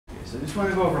So I just want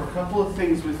to go over a couple of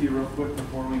things with you real quick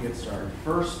before we get started.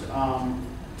 First,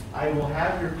 I will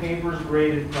have your papers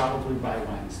graded probably by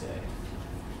Wednesday.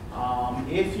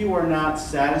 If you are not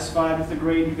satisfied with the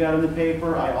grade you got in the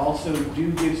paper, I also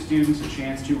do give students a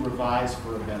chance to revise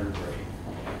for a better grade.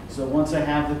 So once I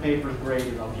have the papers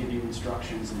graded, I'll give you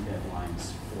instructions and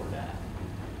deadlines for that.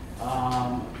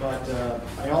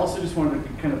 I also just wanted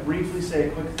to kind of briefly say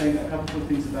a couple quick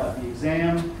things about the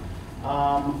exam.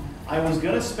 I was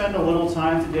going to spend a little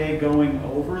time today going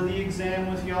over the exam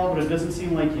with y'all, but it doesn't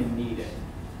seem like you need it.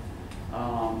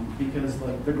 Because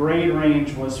like the grade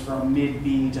range was from mid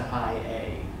B to high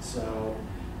A, so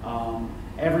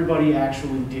everybody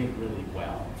actually did really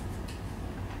well.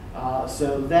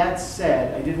 So that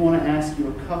said, I did want to ask you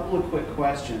a couple of quick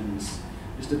questions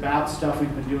just about stuff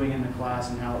we've been doing in the class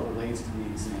and how it relates to the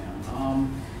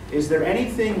exam. Is there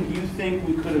anything you think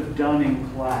we could have done in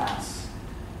class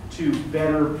to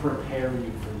better prepare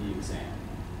you for the exam?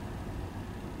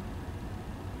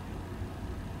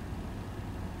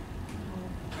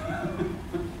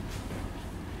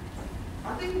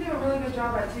 I think you did a really good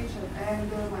job at teaching and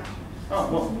doing lectures.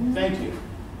 Oh, well, thank you.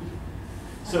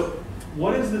 So,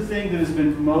 what is the thing that has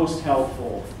been most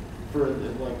helpful for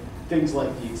things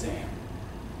like the exam?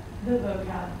 The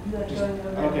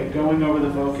vocab. Going over the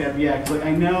vocab, yeah. 'Cause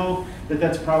I know that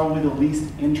that's probably the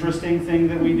least interesting thing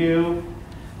that we do,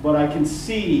 but I can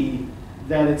see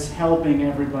that it's helping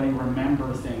everybody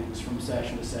remember things from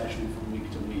session to session, from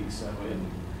week to week. So,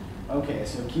 okay,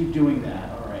 so keep doing that.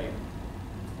 All right.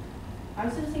 I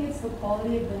also think it's the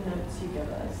quality of the notes you give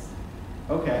us.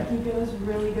 Okay. Like you give us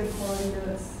really good quality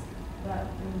notes that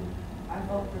I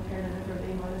felt prepared, and if we're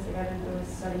being honest, I didn't really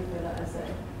study for that essay.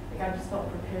 I just felt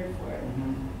prepared for it.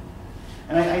 Mm-hmm.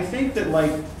 And I think that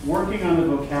working on the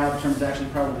vocab terms actually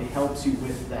probably helps you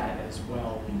with that as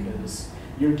well, because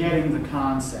you're getting the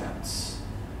concepts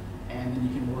and then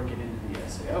you can work it into the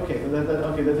essay. Okay,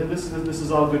 this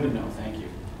is all good to know. Thank you.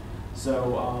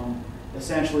 So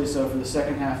essentially, for the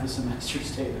second half of the semester,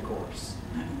 stay the course.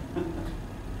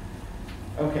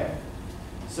 Okay.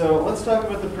 So let's talk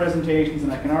about the presentations,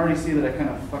 and I can already see that I kind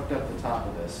of fucked up the top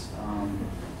of this.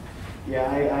 Yeah,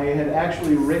 I had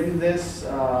actually written this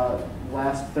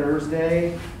last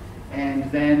Thursday,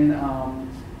 and then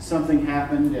something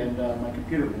happened and my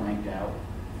computer blanked out.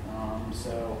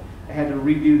 So I had to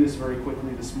redo this very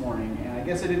quickly this morning, and I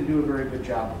guess I didn't do a very good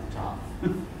job at the top.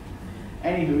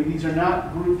 Anywho, these are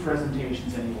not group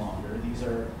presentations any longer. These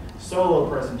are solo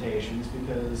presentations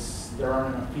because there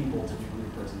aren't enough people to do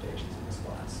group presentations in this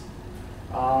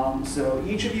class. So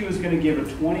each of you is going to give a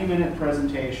 20-minute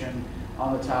presentation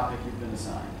on the topic you've been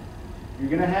assigned. You're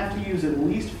going to have to use at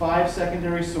least 5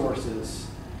 secondary sources,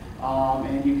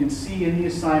 and you can see in the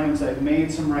assignments I've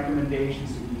made some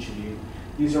recommendations to each of you.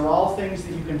 These are all things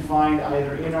that you can find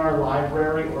either in our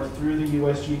library or through the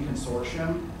USG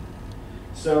consortium.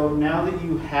 So now that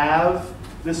you have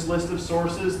this list of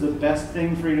sources, the best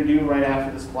thing for you to do right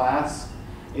after this class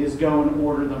is go and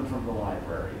order them from the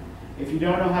library. If you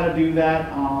don't know how to do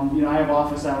that, I have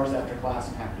office hours after class.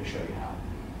 I'm happy to show you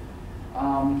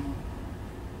how.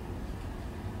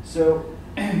 So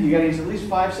you got to use at least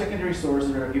 5 secondary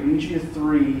sources. I've given each of you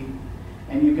 3,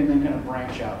 and you can then kind of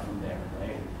branch out from there,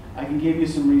 right? I can give you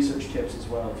some research tips as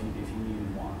well if you need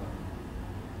and want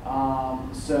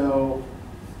them. So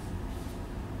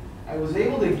I was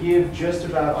able to give just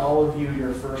about all of you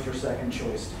your first or second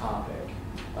choice topic,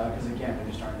 because again, there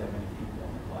just aren't that many people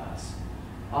in the class.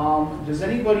 Does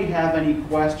anybody have any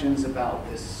questions about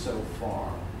this so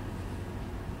far?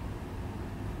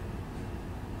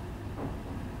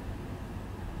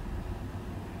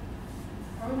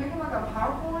 Are we making like a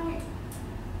PowerPoint?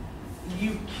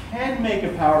 You can make a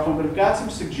PowerPoint, but I've got some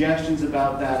suggestions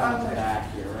about that on the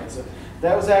back here, right? So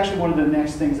that was actually one of the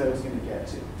next things I was going to get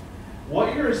to.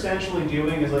 What you're essentially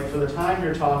doing is for the time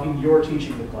you're talking, you're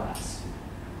teaching the class.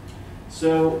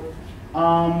 So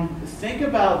think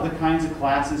about the kinds of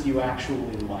classes you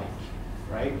actually like,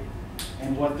 right?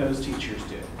 And what those teachers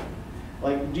do.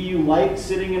 Do you like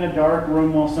sitting in a dark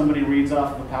room while somebody reads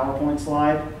off of a PowerPoint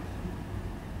slide?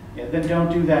 Yeah, then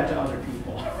don't do that to other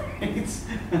people, right?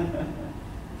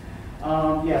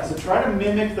 Yeah, so try to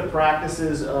mimic the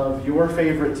practices of your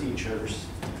favorite teachers.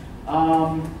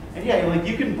 And yeah,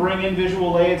 you can bring in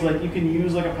visual aids, you can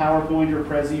use a PowerPoint or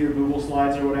Prezi or Google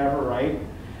Slides or whatever, right?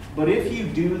 But if you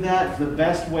do that, the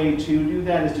best way to do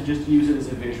that is to just use it as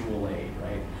a visual aid,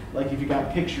 right? If you've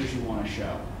got pictures you want to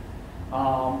show.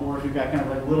 Or if you've got kind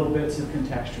of little bits of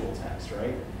contextual text,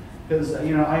 right? Because,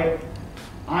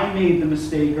 I made the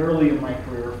mistake early in my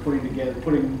career of putting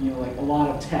a lot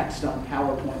of text on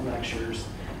PowerPoint lectures,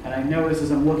 And I notice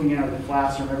as I'm looking out at the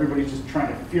classroom, everybody's just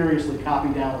trying to furiously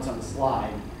copy down what's on the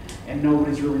slide, and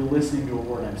nobody's really listening to a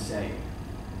word I'm saying.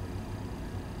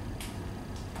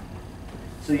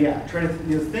 So yeah, try to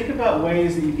think about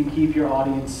ways that you can keep your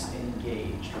audience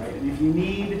engaged, right? And if you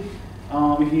need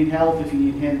help, if you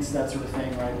need hints, that sort of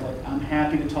thing, right? Like, I'm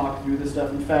happy to talk through this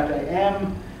stuff. In fact, I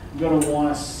am going to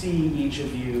want to see each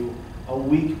of you a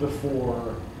week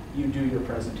before you do your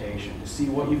presentation to see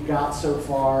what you've got so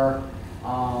far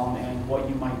and what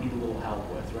you might need a little help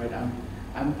with, right?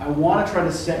 I want to try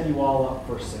to set you all up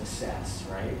for success,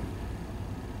 right?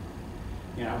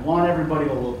 You know, I want everybody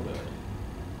to look good.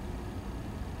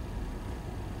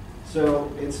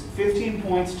 So it's 15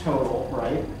 points total,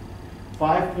 right?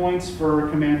 5 points for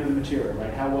command of the material,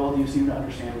 right? How well do you seem to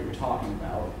understand what you're talking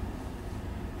about?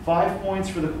 5 points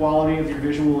for the quality of your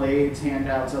visual aids,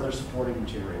 handouts, other supporting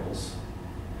materials.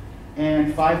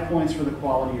 And 5 points for the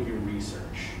quality of your research.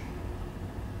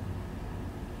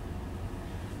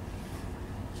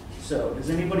 So, does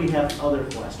anybody have other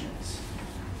questions?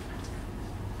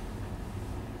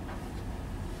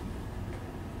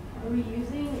 Are we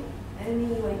using any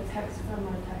like text from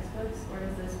our textbooks, or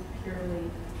is this purely?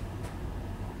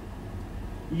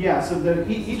 Yeah, so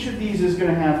each of these is going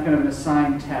to have kind of an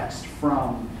assigned text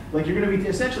from, like you're going to be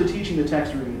essentially teaching the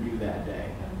text we're going to do that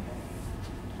day.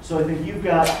 So I think you've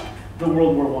got the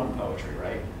World War I poetry,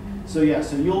 right? Mm-hmm. So yeah,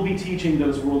 so you'll be teaching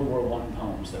those World War I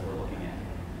poems that we're looking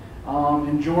at.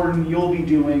 And Jordan, you'll be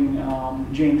doing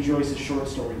James Joyce's short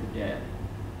story, The Dead,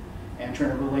 and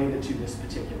trying to relate it to this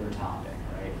particular topic,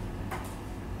 right?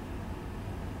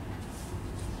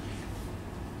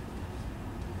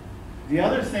 The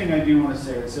other thing I do want to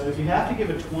say is, so if you have to give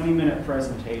a 20-minute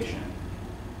presentation,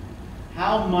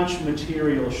 how much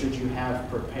material should you have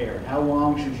prepared? How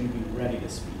long should you be ready to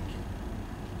speak?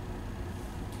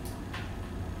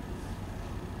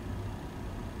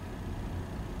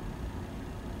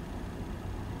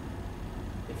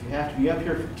 If you have to be up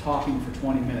here talking for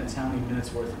 20 minutes, how many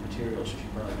minutes worth of material should you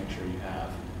probably make sure you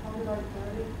have? Probably like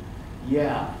 30.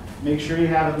 Yeah, make sure you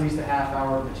have at least a half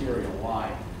hour of material.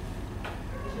 Why?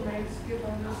 You may skip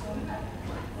on this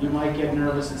one. You might get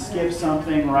nervous and skip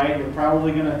something, right? You're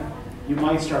probably you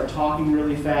might start talking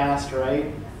really fast,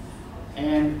 right?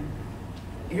 And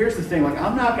here's the thing, like,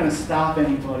 I'm not going to stop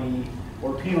anybody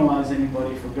or penalize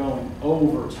anybody for going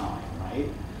overtime, right?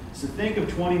 So think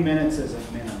of 20 minutes as a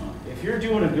minimum. If you're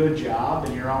doing a good job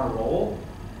and you're on a roll,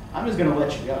 I'm just going to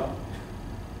let you go.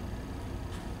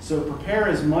 So prepare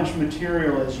as much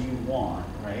material as you want,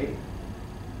 right?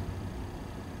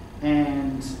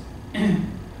 And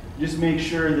just make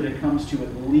sure that it comes to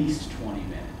at least 20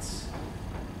 minutes.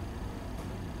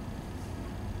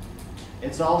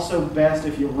 It's also best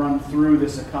if you run through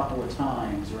this a couple of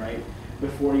times, right,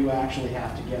 before you actually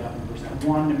have to get up and present.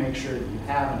 One, to make sure that you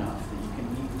have enough that you can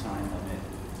meet the time limit.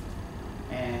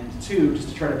 And two, just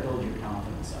to try to build your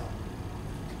confidence up.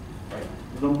 Right?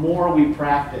 The more we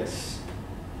practice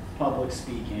public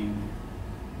speaking,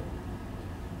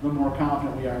 the more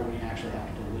confident we are when we actually have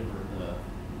to deliver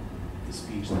the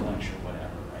speech, the lecture,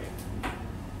 whatever, right?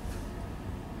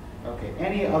 Okay,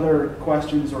 any other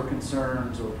questions or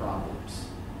concerns or problems?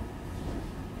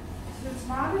 Since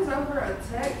mine is over a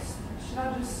text, should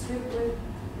I just stick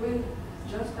with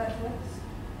just that text?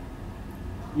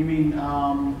 You mean,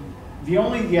 the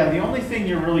only thing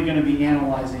you're really going to be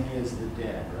analyzing is the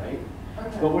dead, right?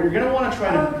 Okay. But what you're going to want to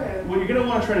try to Okay. what you're going to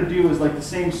want to try to do is like the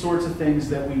same sorts of things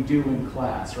that we do in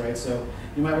class, right? So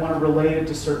you might want to relate it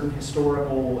to certain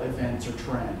historical events or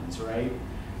trends, right?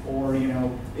 Or, you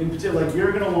know, in particular, like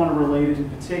you're going to want to relate it in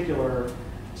particular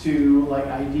to like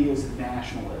ideas of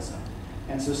nationalism.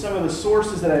 And so some of the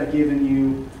sources that I've given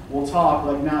you will talk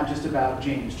like not just about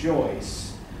James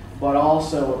Joyce, but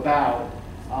also about,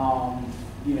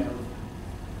 you know,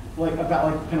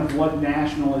 about kind of what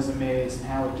nationalism is and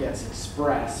how it gets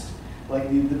expressed. Like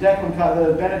the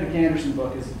Benedict Anderson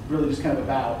book is really just kind of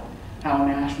about how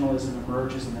nationalism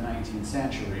emerges in the 19th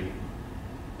century.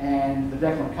 And the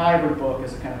Declan Kuyper book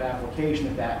is a kind of application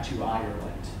of that to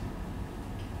Ireland,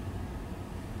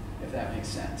 if that makes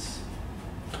sense.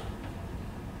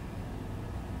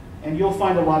 And you'll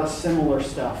find a lot of similar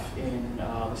stuff in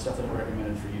the stuff that I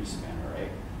recommended for you, Savannah, right?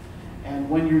 And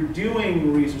when you're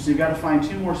doing research, so you've got to find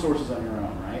 2 more sources on your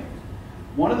own, right?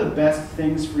 One of the best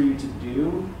things for you to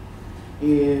do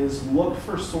is look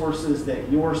for sources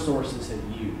that your sources have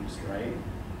used, right?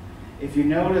 If you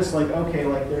notice, like, okay,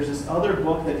 like there's this other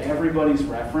book that everybody's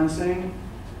referencing,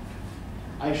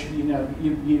 I should, you know,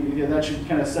 that should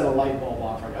kind of set a light bulb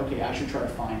off, right? Okay, I should try to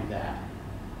find that.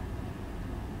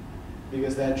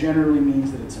 Because that generally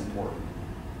means that it's important.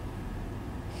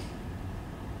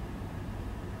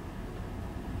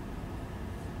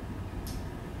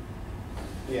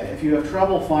 Yeah, if you have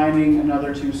trouble finding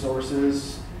another two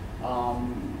sources,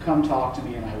 come talk to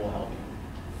me and I will help you.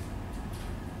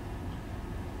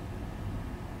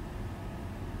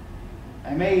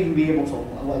 I may even be able to,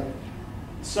 like,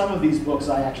 some of these books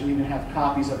I actually even have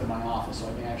copies of in my office, so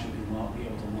I may actually be able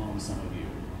to loan some of you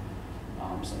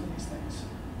some of these things.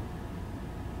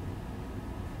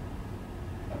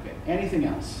 Okay, anything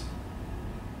else?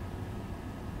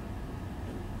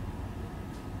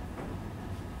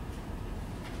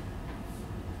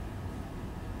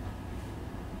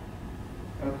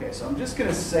 Okay, so I'm just going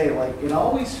to say, like, it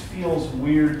always feels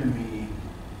weird to me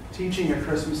teaching A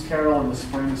Christmas Carol in the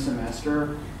spring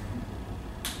semester.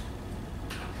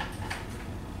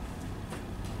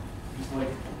 Just like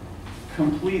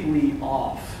completely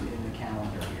off in the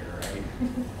calendar here, right?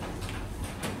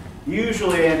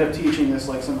 Usually I end up teaching this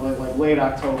like something like late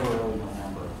October, early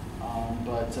November.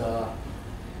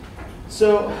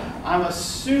 So I'm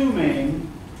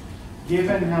assuming,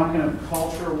 given how kind of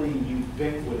culturally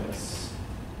ubiquitous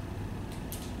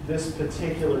this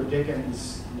particular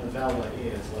Dickens novella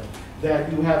is, like,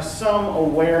 that you have some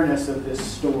awareness of this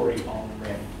story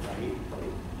already, right?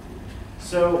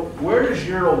 So where does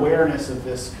your awareness of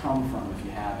this come from, if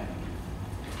you have any?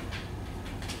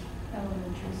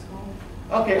 Elementary school.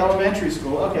 Okay, elementary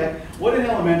school, okay. What in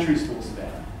elementary school,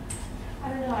 Savannah? I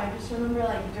don't know, I just remember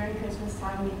like during Christmas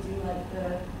time we do like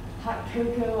the hot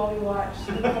cocoa while we watch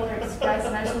the Polar Express,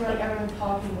 and I just remember like everyone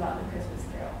talking about the Christmas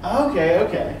Carol. Okay,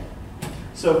 okay.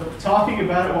 So talking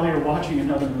about it while you're watching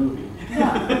another movie.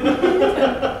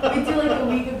 Yeah. We do like a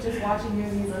week of just watching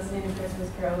movies, listening to Christmas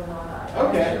carols and all that.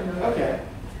 Okay, okay.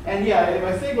 And yeah,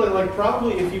 I think like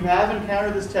probably if you have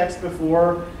encountered this text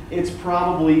before, it's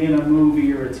probably in a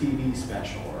movie or a TV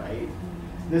special, right?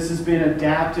 This has been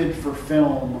adapted for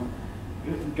film,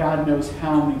 God knows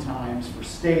how many times, for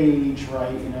stage,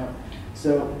 right? You know,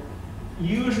 so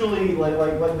usually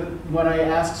when I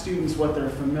ask students what they're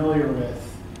familiar with,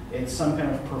 it's some kind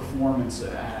of performance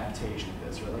adaptation of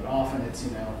this, right? Like often it's,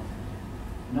 you know,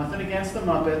 nothing against the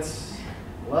Muppets,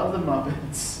 love the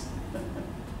Muppets.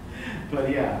 But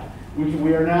yeah,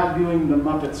 we are not doing the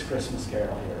Muppets Christmas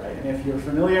Carol here, right? And if your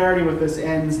familiarity with this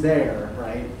ends there,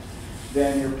 right,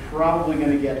 then you're probably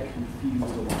going to get confused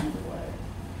along the way.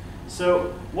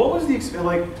 So what was the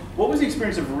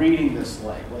experience of reading this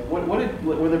like? Like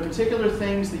were there particular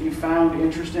things that you found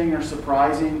interesting or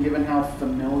surprising, given how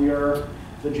familiar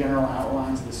the general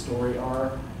outlines of the story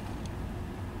are?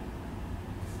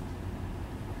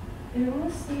 It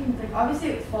almost seemed like, obviously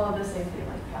it followed the same thing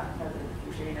like past, present,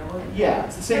 future, you know? Yeah,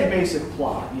 it's the same basic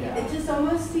plot, yeah. It just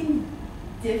almost seemed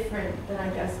different than I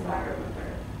guess what I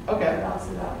remember. Okay. But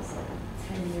also that was like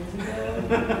 10 years ago.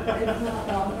 It's not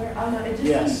longer. I don't know, it just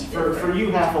Yes, seemed for different.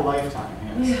 you half a lifetime,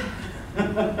 yes.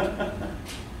 Yeah.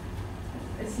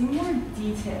 It seemed more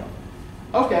detailed.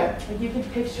 Okay, Like you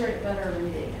could picture it better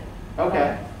reading it.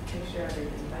 okay. Picture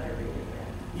everything better reading it.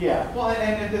 Yeah, well,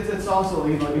 and it's also,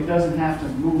 you know, it doesn't have to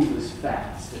move as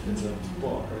fast if it's a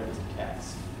book or if it's a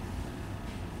text.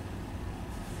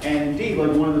 And indeed,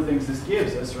 like one of the things this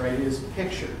gives us, right, is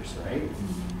pictures, right?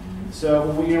 Mm-hmm.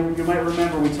 So you might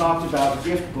remember we talked about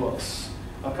gift books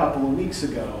a couple of weeks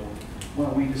ago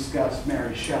when we discussed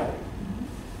Mary Shelley.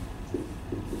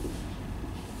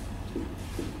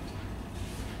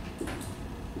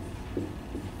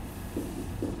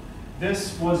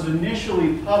 This was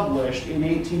initially published in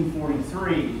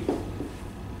 1843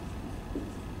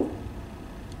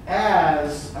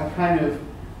 as a kind of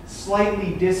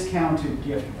slightly discounted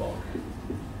gift book.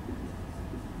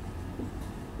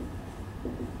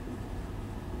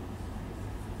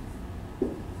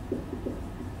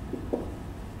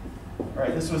 All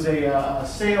right, this was a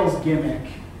sales gimmick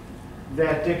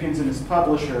that Dickens and his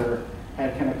publisher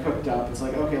had kind of cooked up. It's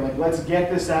like, okay, like let's get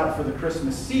this out for the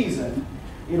Christmas season.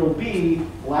 It'll be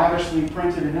lavishly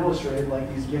printed and illustrated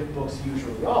like these gift books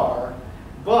usually are,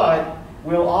 but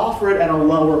we'll offer it at a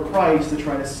lower price to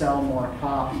try to sell more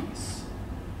copies.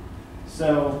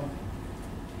 So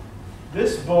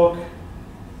this book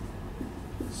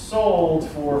sold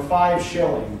for 5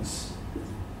 shillings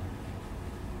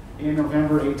in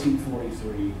November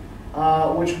 1843,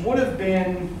 which would have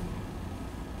been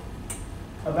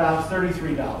about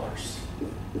 $33.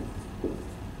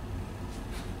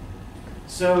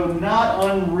 So not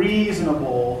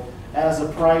unreasonable as a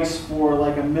price for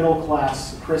like a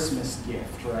middle-class Christmas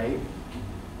gift, right?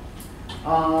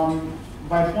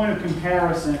 By point of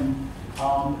comparison,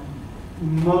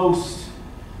 most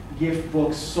gift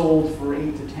books sold for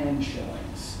 8 to 10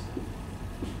 shillings.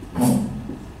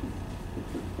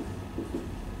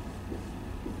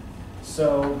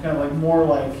 So kind of like more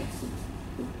like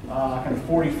kind of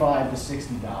 $45 to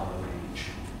 $60 range.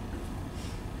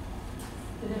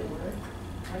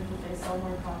 Like, did they sell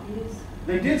more copies?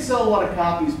 They did sell a lot of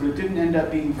copies, but it didn't end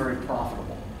up being very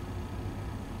profitable.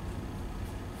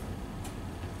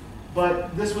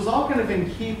 But this was all kind of in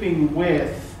keeping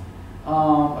with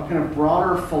a kind of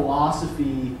broader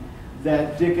philosophy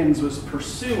that Dickens was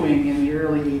pursuing in the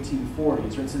early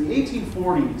 1840s. Right? So the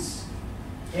 1840s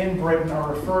in Britain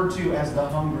are referred to as the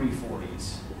Hungry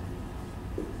 40s.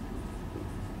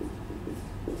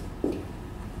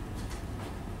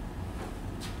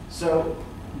 So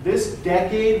this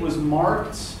decade was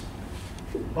marked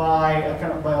by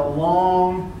a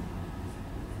long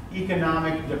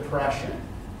economic depression.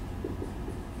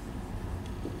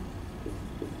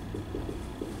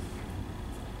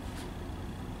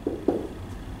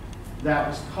 That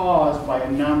was caused by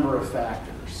a number of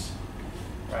factors.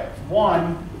 Right.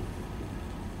 One,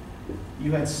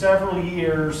 you had several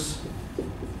years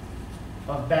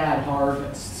of bad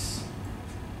harvests.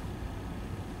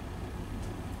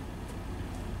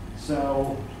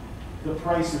 So the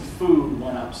price of food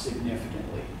went up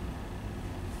significantly.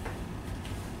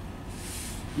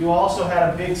 You also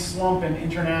had a big slump in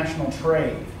international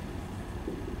trade.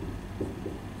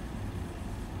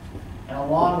 And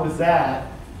along with that,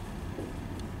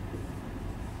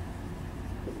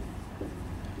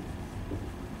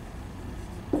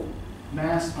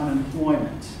 mass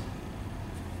unemployment.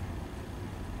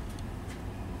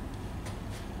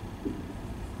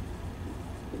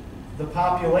 The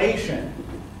population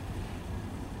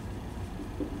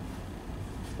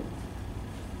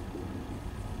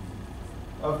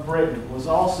of Britain was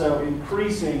also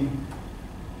increasing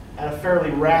at a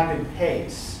fairly rapid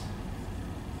pace.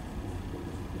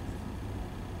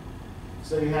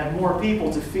 So you had more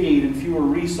people to feed and fewer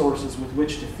resources with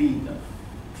which to feed them.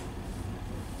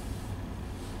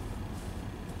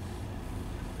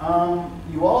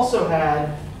 You also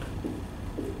had,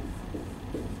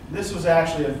 this was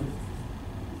actually a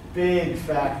big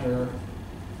factor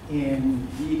in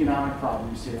the economic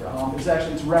problems here.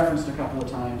 It's referenced a couple of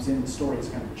times in the story as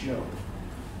kind of a joke.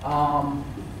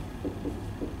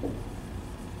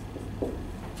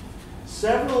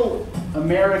 Several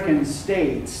American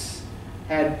states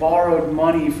had borrowed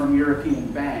money from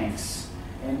European banks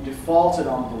and defaulted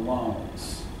on the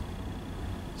loans.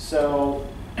 So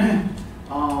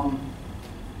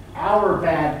our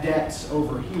bad debts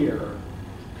over here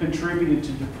contributed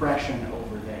to depression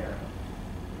over there.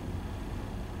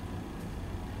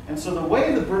 And so the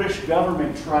way the British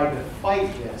government tried to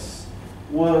fight this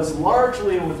was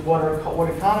largely with what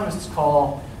economists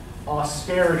call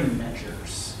austerity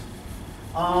measures.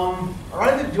 Do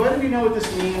either of you know what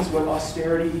this means, what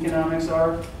austerity economics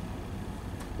are?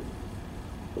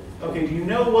 Okay, do you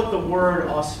know what the word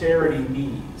austerity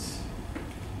means?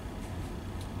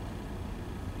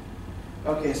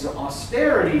 Okay, so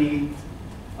austerity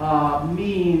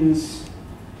means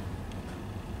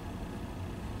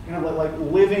kind of like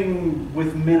living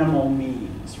with minimal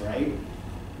means, right?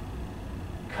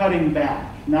 Cutting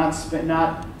back, not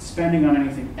spending on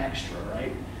anything extra,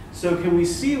 right? So can we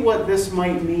see what this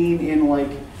might mean in like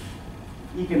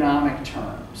economic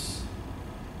terms?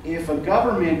 If a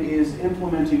government is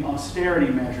implementing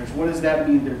austerity measures, what does that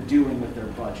mean they're doing with their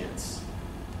budgets?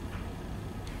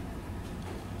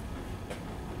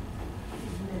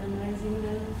 Minimizing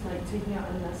them, like taking out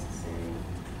unnecessary.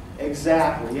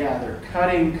 Exactly, yeah, they're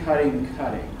cutting,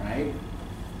 right?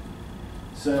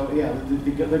 So yeah,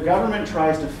 the government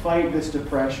tries to fight this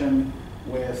depression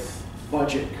with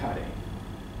budget cutting.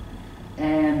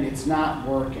 And it's not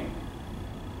working.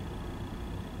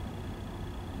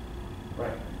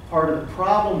 Right. Part of the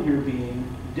problem here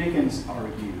being, Dickens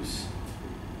argues,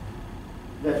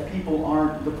 that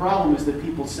the problem is that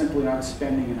people simply aren't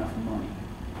spending enough money.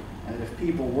 And if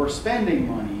people were spending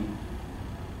money,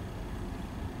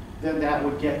 then that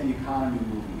would get the economy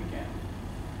moving again.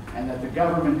 And that the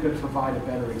government could provide a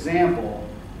better example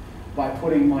by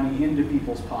putting money into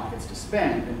people's pockets to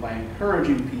spend and by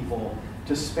encouraging people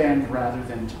to spend rather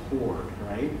than to hoard,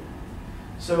 right?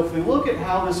 So if we look at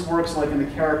how this works like in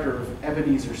the character of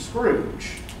Ebenezer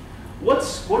Scrooge, what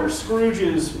are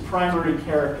Scrooge's primary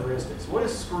characteristics? What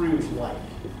is Scrooge like?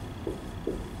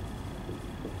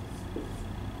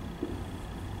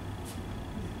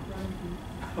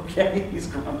 Okay, he's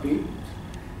grumpy.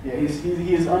 Yeah,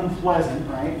 he is unpleasant,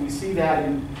 right? We see that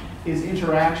in his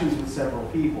interactions with several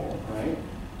people, right?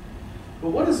 But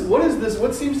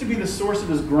what seems to be the source of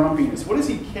his grumpiness? What does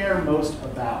he care most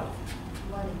about?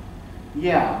 Money.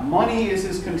 Yeah, money is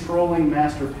his controlling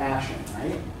master passion,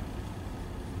 right?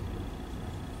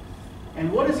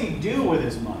 And what does he do with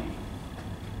his money?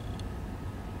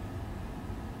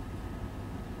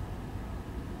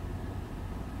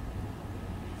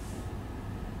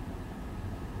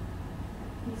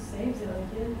 He saves it,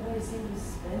 like, he didn't really seem to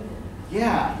spend it.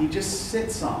 Yeah, he just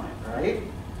sits on it, right?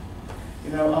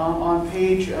 You know, on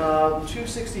page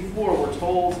 264, we're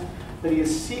told that he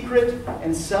is secret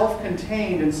and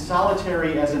self-contained and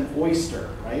solitary as an oyster,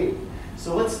 right?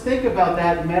 So let's think about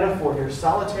that metaphor here,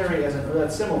 solitary as or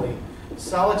that simile,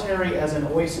 solitary as an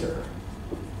oyster.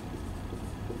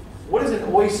 What does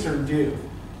an oyster do?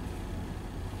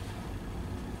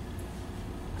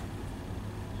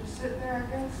 Just sit there,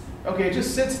 I guess. Okay, it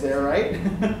just sits there, right?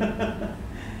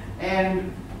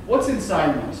 And what's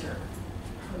inside an oyster?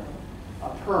 A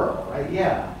pearl, right?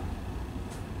 Yeah.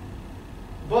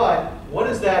 But what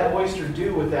does that oyster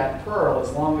do with that pearl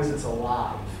as long as it's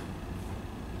alive?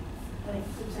 Like,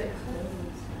 keeps it closed.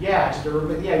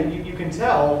 Yeah, you can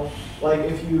tell, like,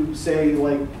 if you say,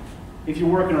 like, if you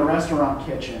work in a restaurant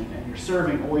kitchen and you're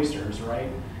serving oysters, right?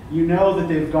 You know that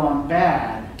they've gone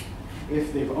bad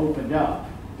if they've opened up,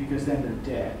 because then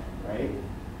they're dead, right?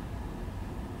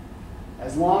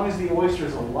 As long as the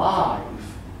oyster's alive,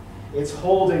 it's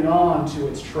holding on to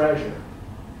its treasure,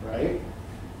 right?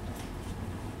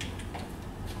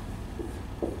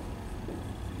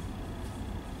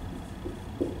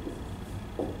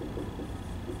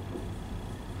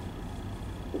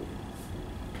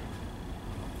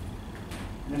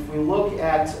 And if we look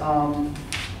at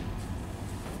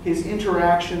his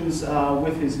interactions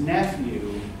with his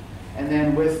nephew, and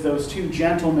then with those two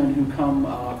gentlemen who come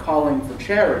calling for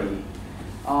charity,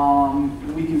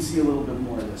 we can see a little bit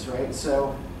more of this, right?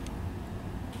 So,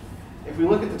 if we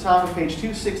look at the top of page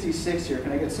 266 here,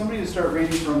 can I get somebody to start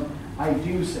reading from "I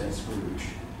do," said Scrooge.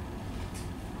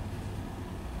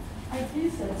 I do,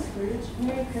 said Scrooge.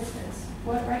 Merry Christmas.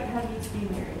 What right have you to be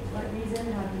married? What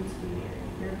reason have you to be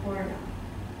married? You're poor enough.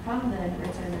 Come then,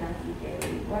 returned the nephew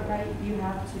gaily. What right you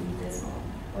have to be dismal?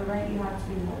 What right you have to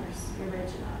be morose? You're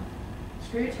rich enough.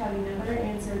 Scrooge, having no better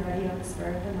answer ready on the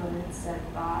spur of the moment, said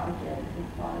bah again and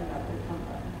followed up with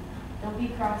humbug. Don't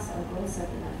be cross, uncle, said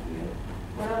the nephew.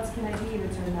 What else can I be,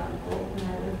 returned the uncle, when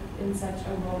I live in such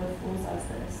a world of fools as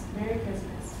this? Merry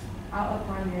Christmas. Out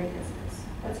upon Merry Christmas.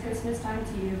 What's Christmas time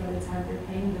to you but a time for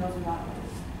paying bills without money?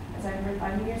 A time for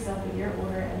finding yourself a year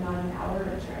older and not an hour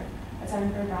richer. A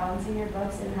time for balancing your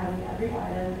books and having every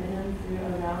item in them through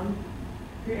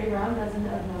a round dozen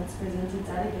of months presented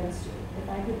dead against you. If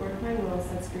I could work my will,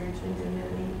 said Scrooge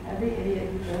indignantly, every idiot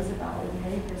who goes about with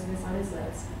Merry Christmas on his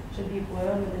lips should be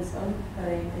boiled with his own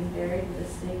pudding and buried with a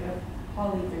stake of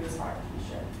holly through his heart, he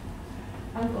should.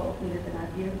 Uncle, pleaded the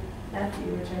nephew.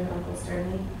 Nephew, returned the uncle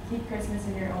sternly, keep Christmas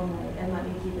in your own way, and let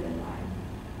me keep it in mine.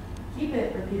 Keep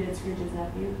it, repeated Scrooge's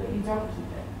nephew, but you don't keep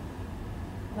it.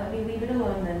 Let me leave it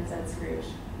alone then, said Scrooge.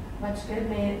 Much good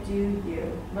may it do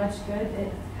you. Much good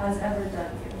it has ever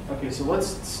done you. Okay, so let's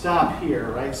stop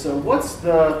here, right? So what's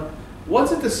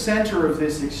at the center of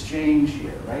this exchange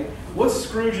here, right? What's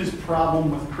Scrooge's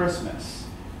problem with Christmas?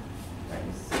 Right,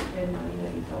 you spend money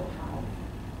that you don't have.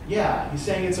 Yeah, he's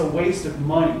saying it's a waste of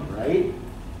money, right?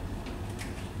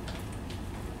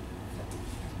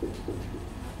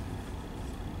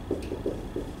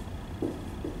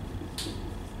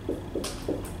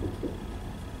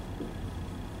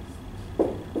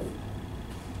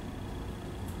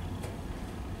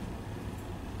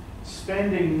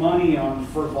 Spending money on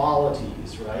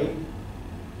frivolities, right?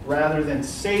 Rather than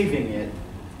saving it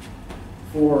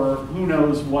for who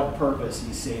knows what purpose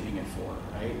he's saving it for,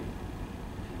 right?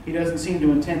 He doesn't seem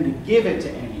to intend to give it to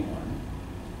anyone.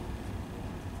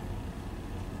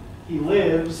 He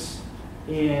lives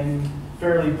in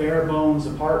fairly bare bones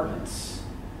apartments.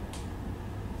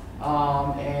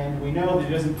 And we know that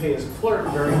he doesn't pay his clerk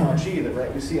very much either,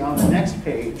 right? We see on the next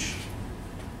page,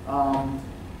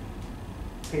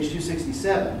 page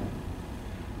 267,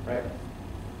 right?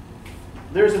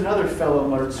 There's another fellow,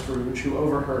 muttered Scrooge, who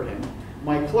overheard him.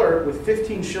 My clerk, with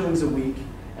 15 shillings a week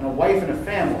and a wife and a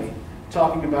family,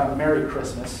 talking about a Merry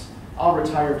Christmas, I'll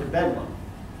retire to Bedlam.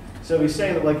 So he's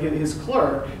saying that, like, his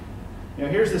clerk, you know,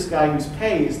 here's this guy whose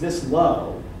pay is this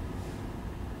low,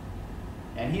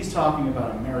 and he's talking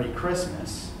about a Merry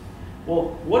Christmas.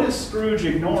 Well, what is Scrooge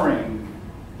ignoring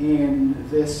in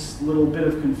this little bit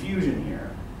of confusion here?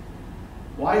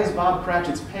 Why is Bob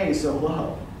Cratchit's pay so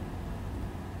low?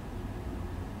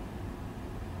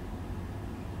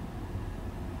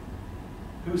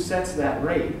 Who sets that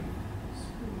rate?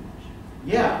 Scrooge.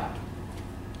 Yeah.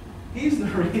 He's the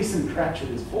reason Cratchit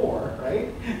is poor, right?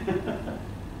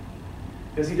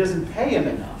 Because he doesn't pay him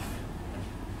enough.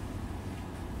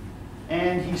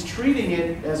 And he's treating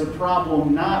it as a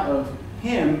problem not of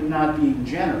him not being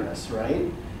generous,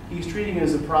 right? He's treating it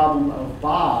as a problem of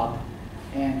Bob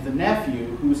and the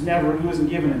nephew, who isn't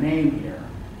given a name here,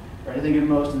 Right? I think in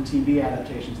most of the TV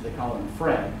adaptations they call him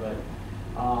Fred, but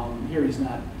here he's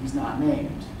not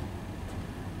named.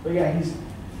 But yeah, he's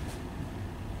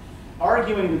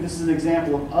arguing that this is an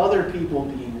example of other people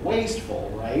being wasteful,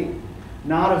 right?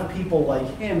 Not of people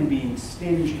like him being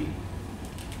stingy.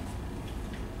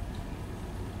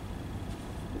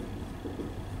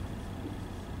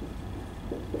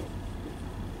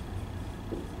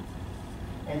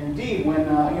 And indeed,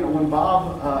 when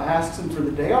Bob asks him for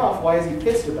the day off, why is he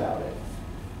pissed about it?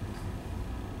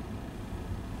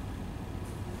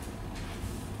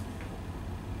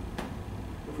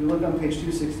 If we look on page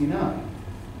 269,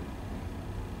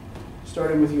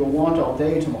 starting with "You'll want all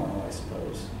day tomorrow, I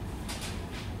suppose."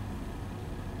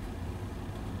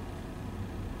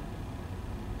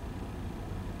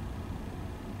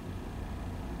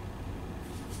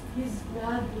 He's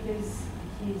mad because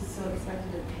he's so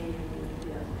expected to pay him even if he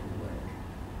doesn't have to work.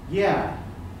 Yeah.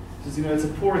 Because, it's a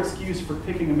poor excuse for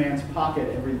picking a man's pocket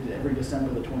every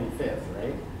December the 25th,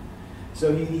 right?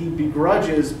 So he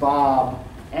begrudges Bob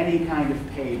any kind of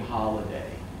paid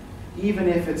holiday, even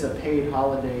if it's a paid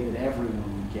holiday that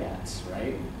everyone gets,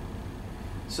 right?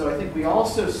 So I think we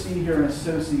also see here an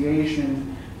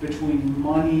association between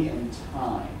money and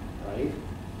time, right?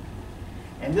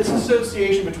 And this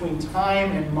association between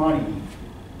time and money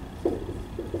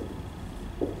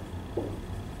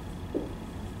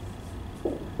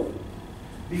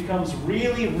becomes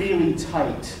really, really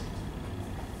tight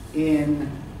in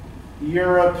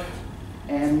Europe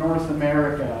and North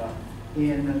America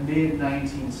in the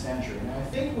mid-19th century. And I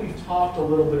think we've talked a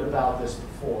little bit about this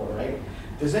before, right?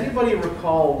 Does anybody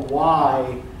recall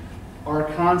why our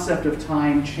concept of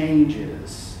time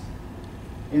changes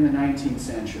in the 19th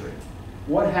century?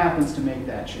 What happens to make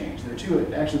that change? There are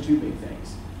actually two big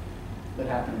things that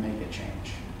happen to make it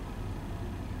change.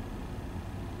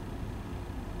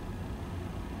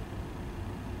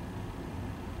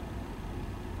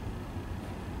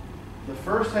 The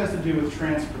first has to do with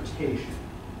transportation.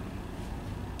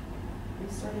 We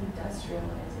start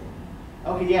industrializing.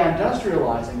 Okay, yeah,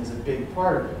 industrializing is a big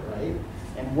part of it, right?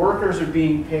 And workers are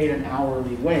being paid an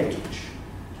hourly wage,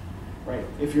 right?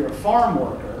 If you're a farm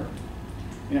worker,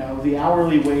 the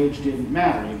hourly wage didn't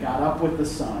matter. You got up with the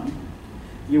sun,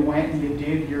 you went and you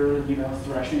did your,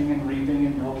 threshing and reaping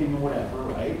and milking and whatever,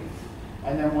 right?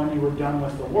 And then when you were done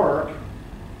with the work,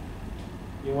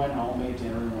 you went home, ate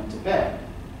dinner, and went to bed,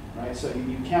 right? So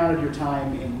you counted your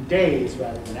time in days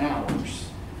rather than hours.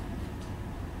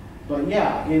 But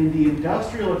yeah, in the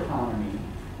industrial economy,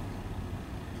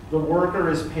 the worker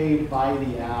is paid by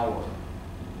the hour.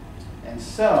 And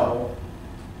so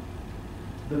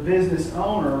the business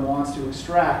owner wants to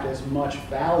extract as much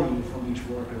value from each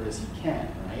worker as he can,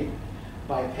 right?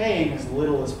 By paying as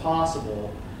little as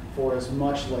possible for as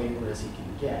much labor as he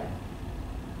can get.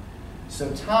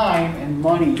 So time and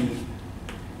money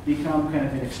become kind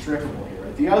of inextricable here,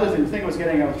 right? The thing I was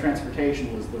getting at with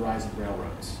transportation was the rise of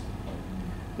railroads.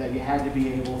 That you had to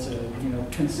be able to,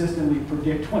 consistently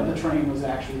predict when the train was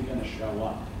actually going to show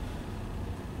up.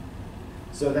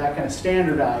 So that kind of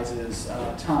standardizes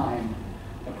time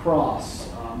across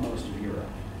most of Europe.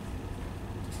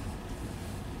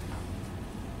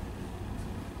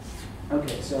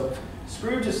 Okay, so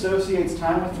Scrooge associates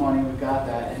time with money, we've got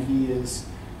that, and he is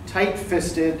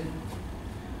tight-fisted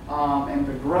and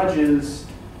begrudges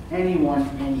anyone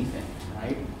anything,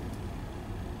 right?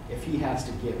 If he has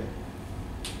to give it.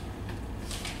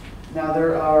 Now,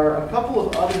 there are a couple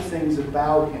of other things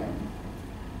about him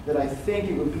that I think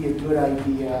it would be a good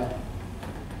idea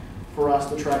for us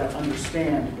to try to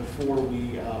understand before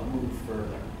we move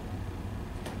further.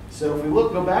 So if we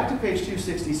go back to page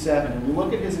 267 and we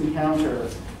look at his encounter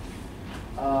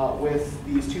with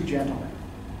these two gentlemen.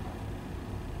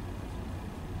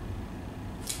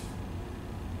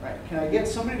 Right, can I get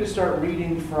somebody to start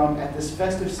reading from "At this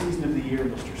festive season of the year,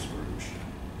 Mr. Scrooge"?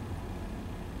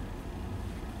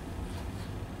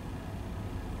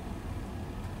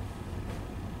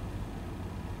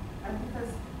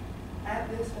 Because at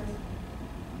this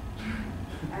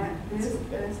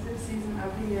festive season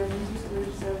of the year, Mr.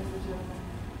 Scrooge said to the gentleman,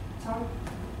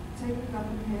 "Take a cup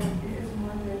of hand. It is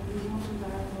more than reasonable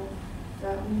desirable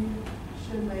that we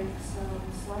should make some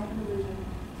slight provision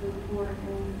for the poor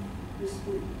in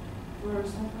dispute, for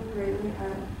suffer greatly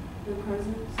at the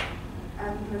present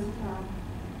time.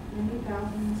 Many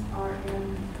thousands are in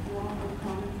want of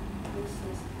common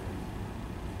necessity.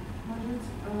 Hundreds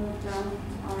of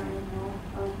thousands are in want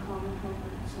of common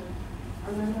comfort. So,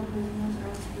 are there no prisoners?"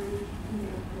 asked Scrooge. "Plenty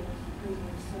of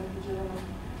prisoners," said the gentleman,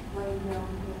 laying down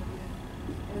the book.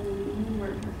 "And the new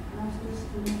workers, houses,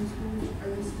 the new Scrooge,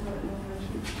 are they still at no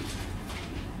mercy?"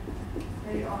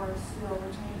 they are still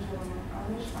retained gentlemen. I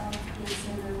wish I could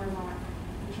say they were not.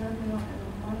 The treadmill and the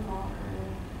one locker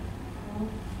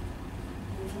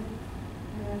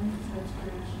and said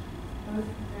Scrooge, both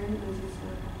very busy,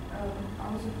 sir. I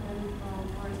was afraid from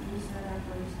what you said at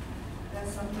first that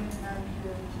something had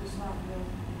occurred to stop them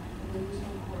in the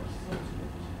usual course, said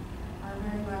Scrooge. I'm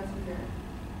very glad to hear it.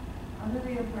 Under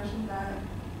the impression that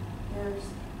there's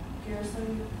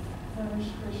scarcely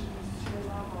furnished Christians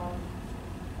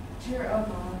cheer up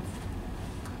on,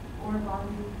 or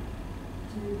body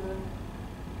to the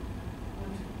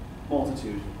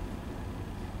multitude.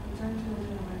 Return to the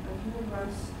gentleman. A few of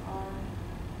us are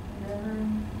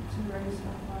endeavoring to raise a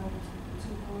fund to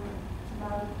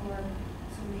buy the poor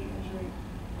some meat and drink,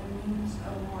 and means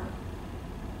of work.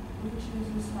 We choose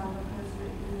this time because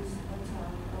it is a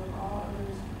time of all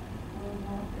others when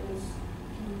want is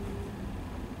keen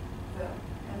them,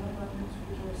 and abundance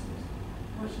rejoices.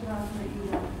 What should I pray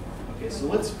you down for? Okay, so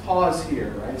let's pause here,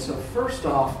 right? So first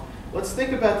off, let's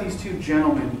think about these two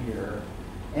gentlemen here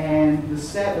and the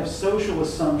set of social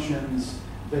assumptions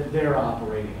that they're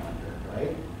operating under,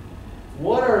 right?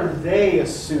 What are they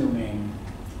assuming,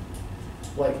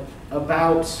 like,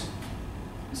 about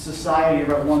society,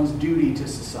 about one's duty to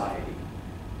society?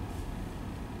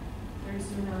 They're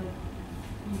assuming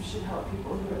you should help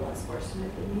people who are less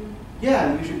fortunate than you.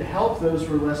 Yeah, you should help those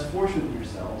who are less fortunate than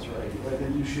yourselves, right? Like,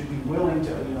 that you should be willing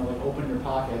to, like, open your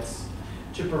pockets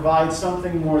to provide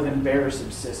something more than bare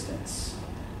subsistence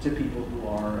to people who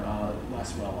are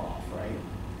less well off, right?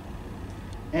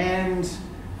 And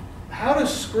how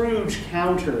does Scrooge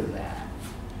counter that?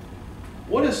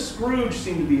 What does Scrooge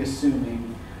seem to be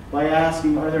assuming by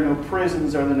asking, are there no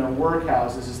prisons, are there no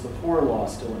workhouses, is the poor law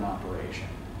still in operation?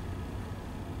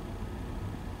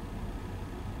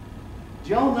 Do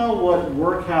y'all know what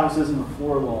workhouses and the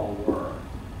poor law were?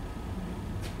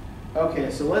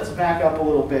 Okay, so let's back up a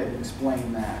little bit and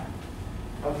explain that.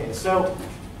 Okay, so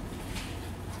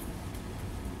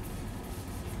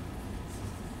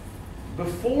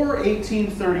before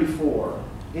 1834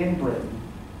 in Britain,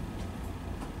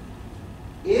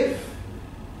 if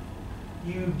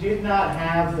you did not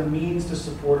have the means to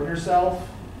support yourself,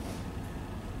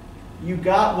 you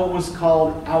got what was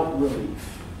called out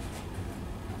relief.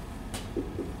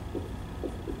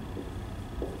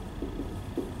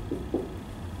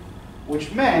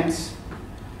 Which meant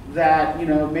that,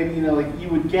 maybe, like you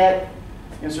would get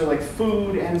sort of like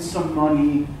food and some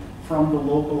money from the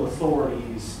local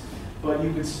authorities, but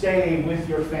you could stay with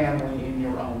your family in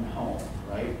your own home,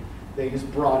 right? They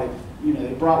just brought it,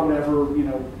 they brought whatever,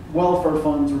 welfare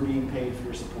funds were being paid for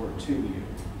your support to you.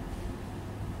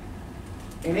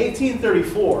 In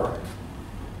 1834,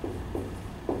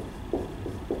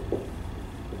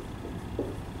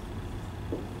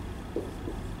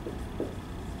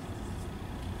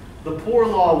 the poor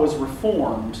law was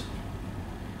reformed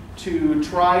to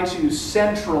try to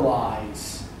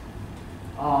centralize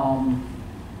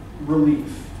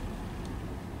relief.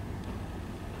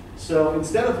 So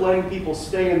instead of letting people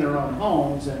stay in their own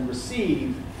homes and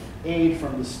receive aid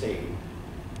from the state,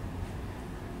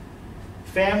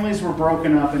 families were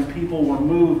broken up and people were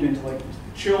moved into, like,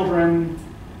 children,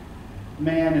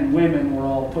 men and women were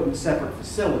all put in separate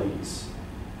facilities.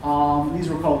 These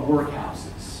were called workhouses.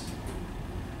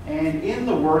 And in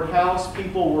the workhouse,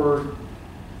 people were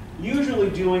usually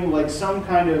doing like some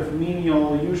kind of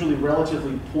menial, usually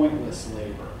relatively pointless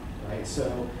labor, right?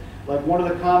 So like one of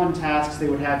the common tasks they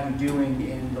would have you doing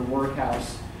in the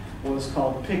workhouse was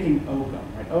called picking oakum,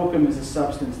 right? Oakum is a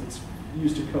substance that's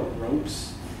used to coat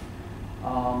ropes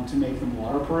to make them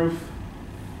waterproof.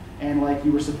 And like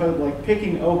you were supposed, like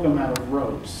picking oakum out of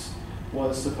ropes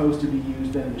was supposed to be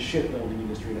used in the shipbuilding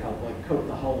industry to help like coat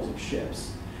the hulls of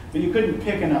ships. But you couldn't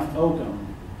pick enough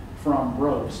oakum from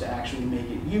ropes to actually make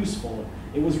it useful.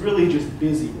 It was really just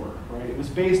busy work, right? It was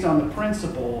based on the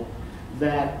principle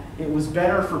that it was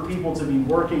better for people to be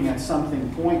working at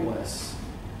something pointless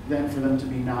than for them to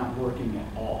be not working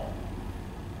at all.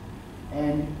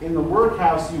 And in the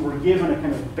workhouse, you were given a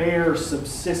kind of bare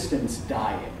subsistence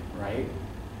diet, right?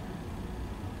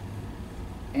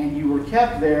 And you were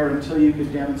kept there until you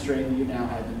could demonstrate that you now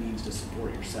had the means to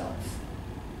support yourself.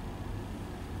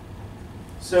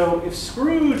 So if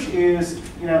Scrooge is,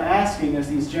 asking, as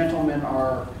these gentlemen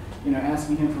are,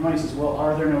 asking him for money, he says, well,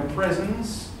 are there no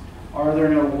prisons? Are there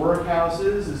no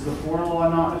workhouses? Is the poor law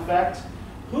not in effect?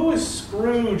 Who is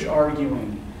Scrooge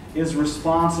arguing is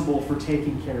responsible for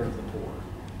taking care of the poor?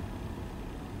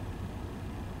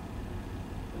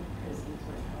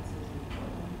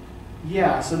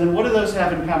 Yeah, so then what do those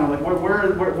have in common? Like,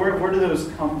 where do those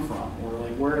come from? Or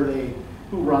like,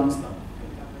 who runs them?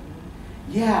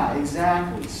 Yeah,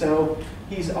 exactly. So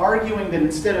he's arguing that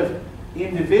instead of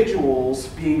individuals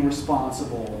being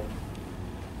responsible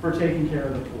for taking care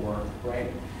of the poor, right?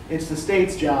 It's the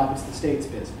state's job, it's the state's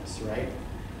business, right?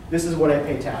 This is what I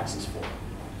pay taxes for.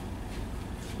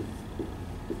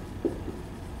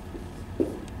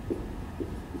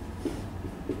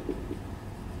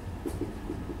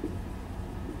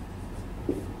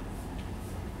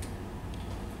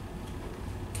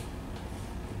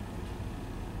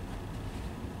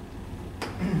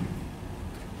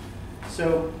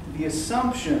 So the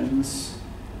assumptions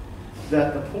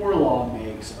that the poor law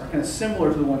makes are kind of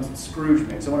similar to the ones that Scrooge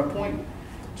makes. I want to point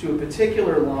to a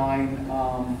particular line,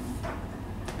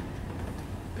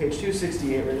 page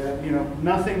 268, where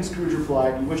nothing, Scrooge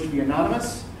replied, "You wish to be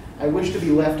anonymous? I wish to be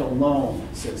left alone,"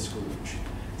 said Scrooge.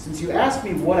 "Since you ask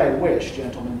me what I wish,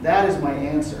 gentlemen, that is my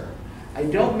answer. I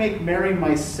don't make merry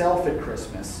myself at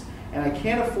Christmas, and I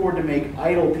can't afford to make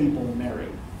idle people merry.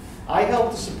 I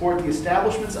help to support the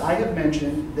establishments I have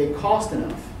mentioned. They cost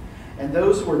enough, and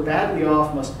those who are badly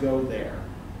off must go there.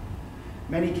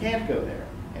 Many can't go there,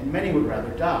 and many would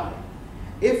rather die.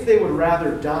 If they would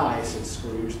rather die," said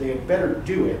Scrooge, "they had better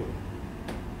do it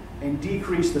and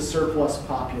decrease the surplus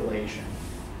population."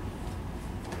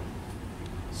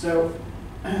 So,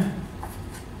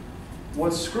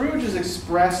 what Scrooge is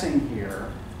expressing here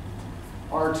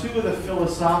are two of the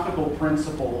philosophical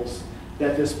principles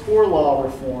that this poor law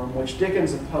reform, which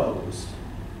Dickens opposed,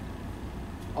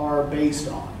 are based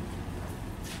on.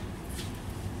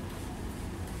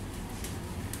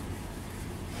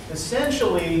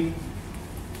 Essentially,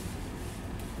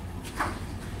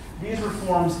 these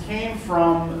reforms came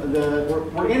from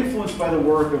were influenced by the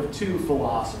work of two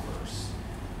philosophers.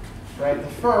 Right?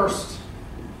 The first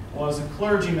was a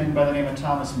clergyman by the name of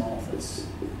Thomas Malthus.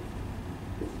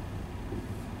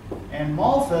 And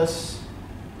Malthus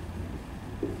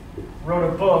wrote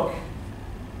a book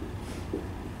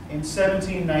in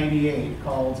 1798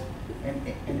 called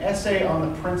An Essay on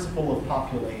the Principle of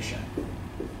Population.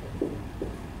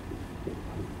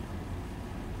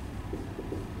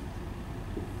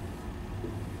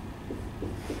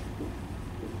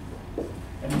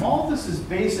 And Malthus's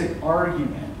basic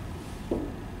argument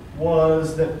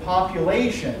was that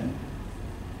population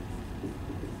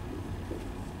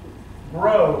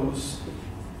grows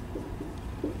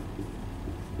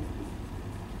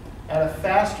at a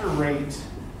faster rate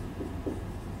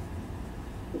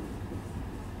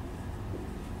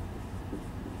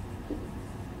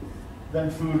than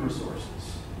food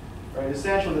resources. Right?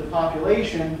 Essentially, the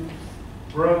population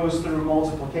grows through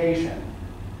multiplication,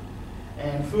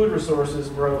 and food resources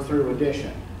grow through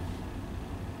addition.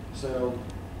 So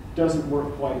it doesn't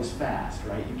work quite as fast,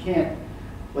 right? You can't,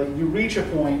 you reach a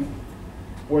point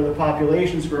where the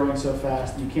population's growing so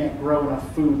fast you can't grow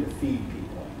enough food to feed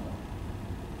people.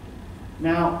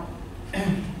 Now,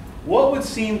 what would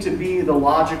seem to be the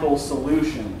logical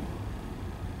solution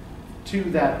to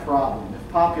that problem?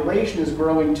 If population is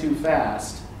growing too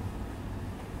fast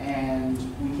and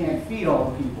we can't feed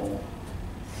all the people,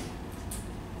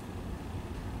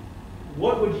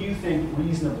 what would you think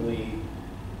reasonably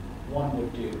one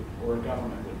would do, or a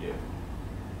government would do?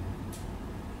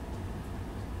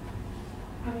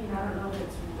 I mean, I don't know if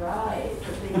it's right,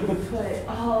 but they would put,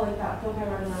 like that book I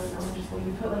read when I was in elementary school,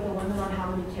 you put like a limit on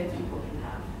how many kids people can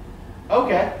have.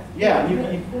 Okay, yeah. Do you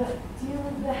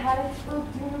remember the Haddock's book?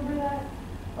 Do you remember that?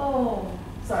 Oh,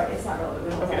 sorry, it's not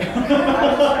relevant. Okay.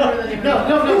 I just remember the name of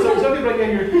No, so it's okay, but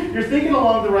again, you're thinking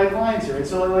along the right lines here. Right?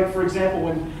 So like, for example,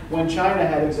 when China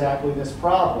had exactly this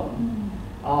problem,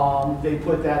 they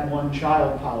put that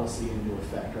one-child policy into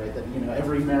effect, right? That,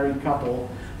 every married couple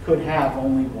could have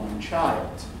only one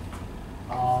child.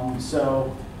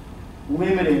 So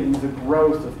limiting the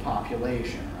growth of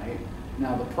population, right?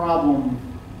 Now the problem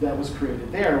that was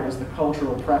created there was the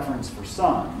cultural preference for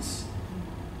sons.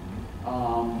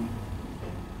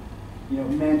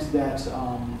 Meant that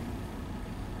a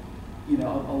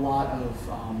lot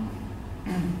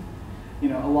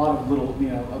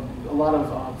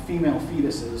of female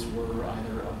fetuses were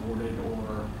either aborted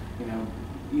or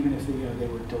even if they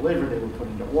were delivered, they were put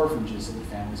into orphanages so that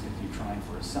families could keep trying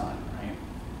for a son, right?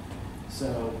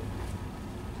 So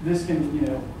this can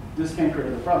create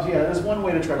other problems. Yeah, that's one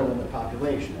way to try to limit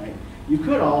population, right? You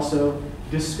could also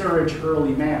discourage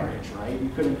early marriage, right? You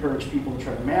could encourage people to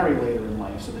try to marry later in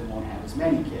life so they won't have as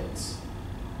many kids.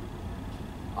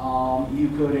 You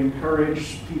could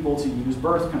encourage people to use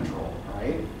birth control,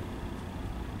 right?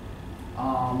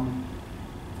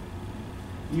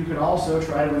 You could also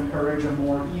try to encourage a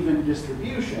more even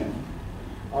distribution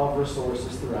of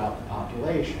resources throughout the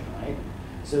population, right?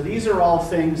 So these are all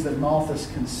things that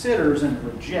Malthus considers and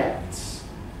rejects.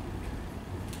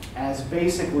 as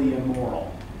basically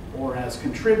immoral or as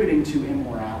contributing to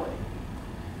immorality.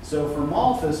 So for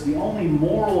Malthus, the only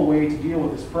moral way to deal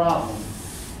with this problem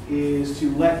is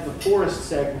to let the poorest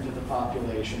segment of the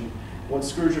population, what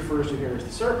Scrooge refers to here as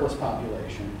the surplus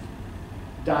population,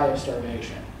 die of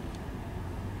starvation.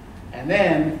 And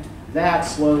then that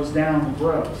slows down the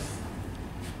growth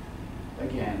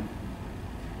again.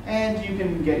 And you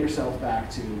can get yourself back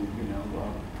to,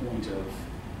 a point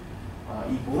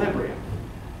of equilibrium.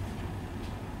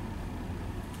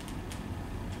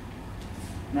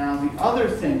 Now, the other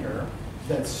thinker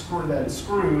that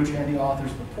Scrooge and the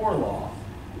authors of the Poor Law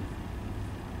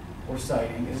were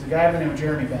citing is a guy by the name of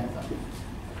Jeremy Bentham.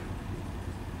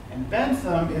 And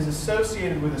Bentham is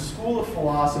associated with a school of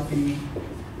philosophy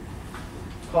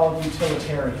called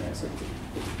utilitarianism.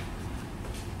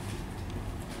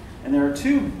 And there are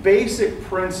two basic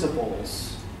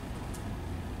principles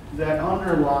that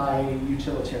underlie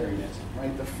utilitarianism,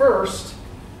 right? The first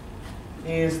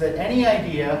is that any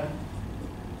idea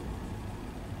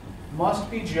must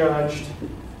be judged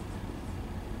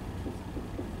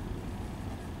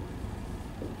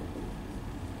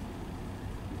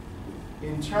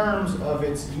in terms of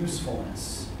its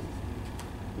usefulness.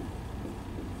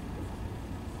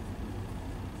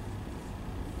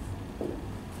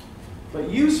 But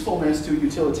usefulness to a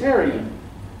utilitarian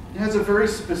has a very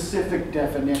specific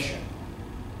definition.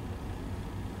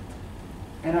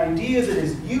 An idea that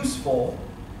is useful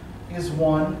is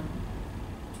one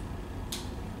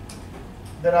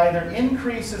that either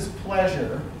increases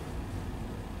pleasure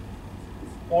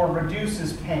or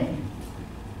reduces pain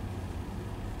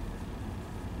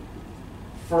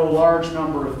for a large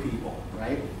number of people,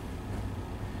 right?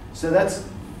 So that's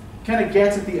kind of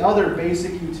gets at the other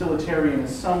basic utilitarian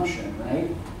assumption, right?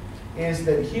 Is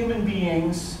that human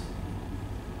beings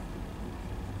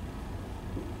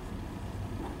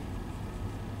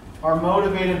are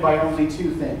motivated by only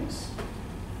two things.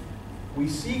 We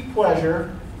seek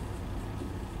pleasure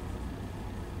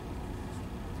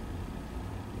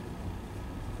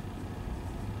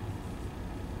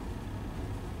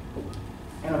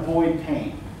and avoid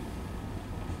pain.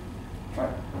 Right.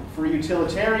 For a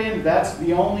utilitarian, that's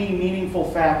the only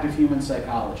meaningful fact of human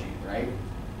psychology, right?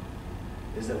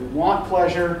 Is that we want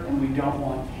pleasure and we don't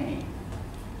want pain.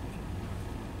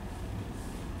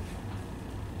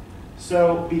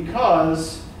 So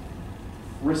because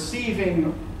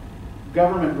receiving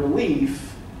government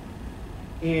relief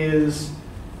is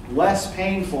less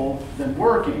painful than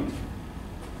working,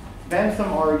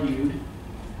 Bentham argued,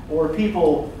 or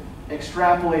people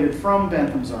extrapolated from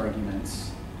Bentham's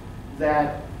arguments,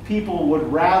 that people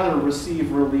would rather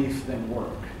receive relief than work.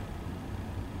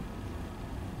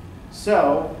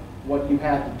 So what you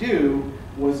had to do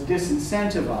was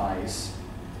disincentivize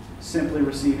simply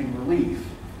receiving relief,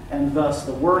 and thus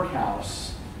the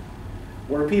workhouse,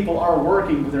 where people are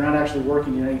working but they're not actually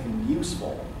working in anything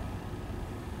useful,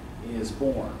 is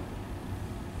born.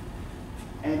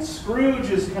 And Scrooge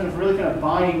is really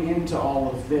buying into all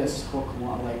of this hook,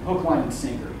 line, and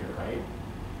sinker here, right?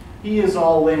 He is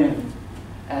all in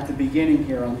at the beginning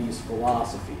here on these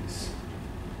philosophies.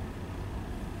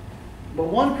 But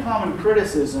one common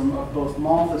criticism of both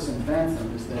Malthus and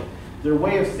Bentham is that their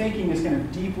way of thinking is kind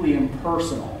of deeply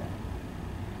impersonal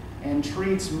and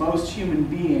treats most human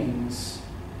beings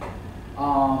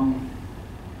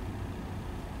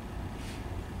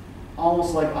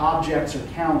almost like objects or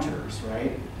counters,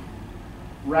 right?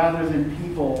 Rather than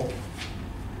people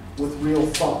with real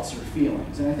thoughts or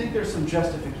feelings. And I think there's some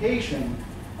justification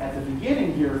at the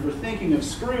beginning here for thinking of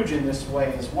Scrooge in this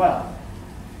way as well.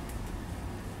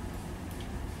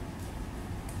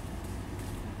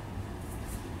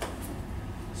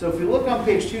 So if we look on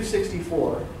page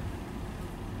 264,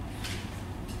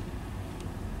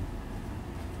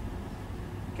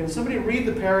 can somebody read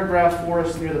the paragraph for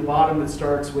us near the bottom that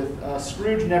starts with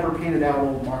Scrooge never painted out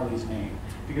old Marley's name?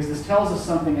 Because this tells us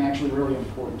something actually really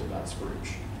important about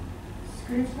Scrooge.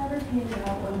 Scrooge never painted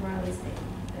out old Marley's name.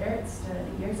 There it stood,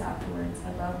 years afterwards,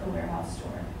 above the warehouse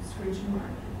store, Scrooge and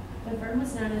Marley. The firm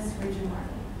was known as Scrooge and Marley.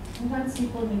 Sometimes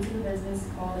people new to the business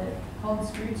called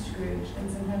Scrooge Scrooge,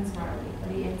 and sometimes Marley,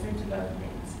 but he answered to both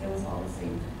names. It was all the same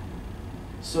thing.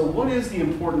 So what is the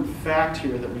important fact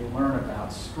here that we learn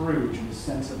about Scrooge in the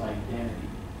sense of identity?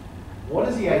 What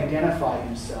does he identify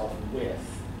himself with?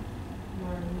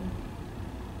 Marley.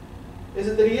 Is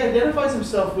it that he identifies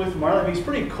himself with Marley? I mean, he's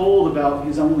pretty cold about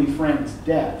his only friend's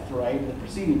death, right, in the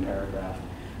preceding paragraph.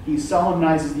 He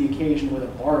solemnizes the occasion with a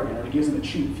bargain, or he gives him a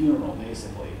cheap funeral,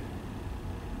 basically.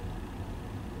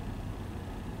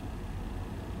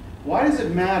 Why does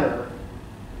it matter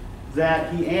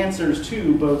that he answers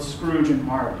to both Scrooge and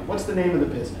Marley. What's the name of the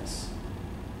business?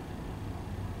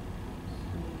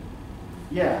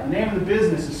 Yeah, the name of the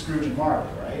business is Scrooge and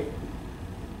Marley, right?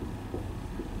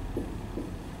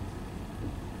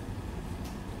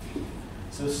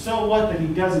 So what that he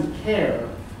doesn't care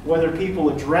whether people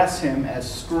address him as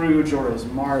Scrooge or as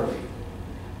Marley.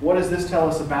 What does this tell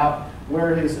us about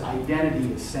where his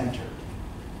identity is centered?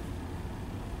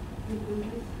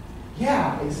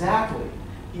 Yeah, exactly.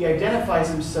 He identifies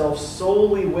himself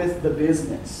solely with the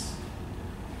business.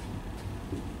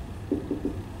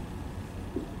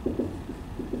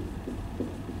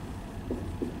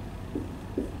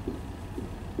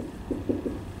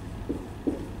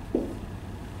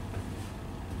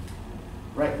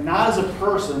 Right? Not as a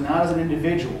person, not as an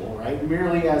individual, right?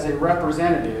 Merely as a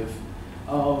representative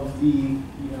of the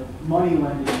money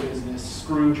lending business,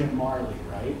 Scrooge and Marley,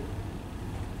 right?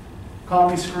 Call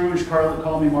me Scrooge,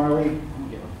 call me Marley, I don't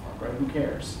give a fuck, right? Who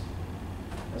cares?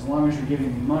 As long as you're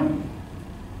giving me money,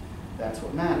 that's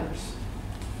what matters.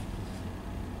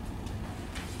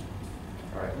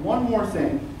 All right, one more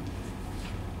thing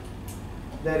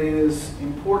that is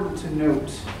important to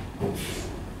note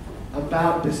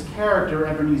about this character,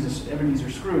 Ebenezer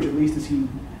Scrooge, at least as he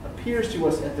appears to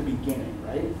us at the beginning,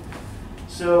 right?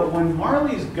 So when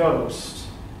Marley's ghost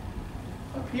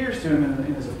appears to him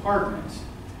in his apartment,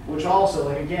 which also,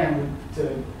 like again,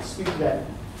 to speak to that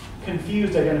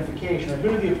confused identification, like who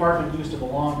did the apartment used to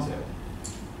belong to?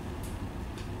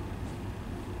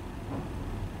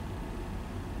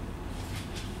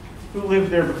 Who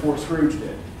lived there before Scrooge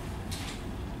did?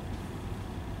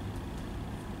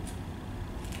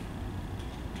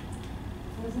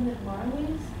 Wasn't it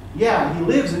Marley's? Yeah, he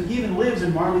even lives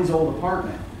in Marley's old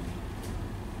apartment.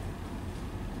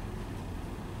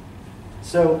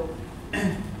 So,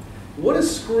 what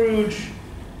does Scrooge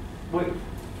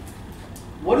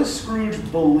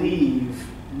believe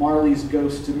Marley's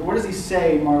ghost to be? What does he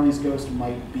say Marley's ghost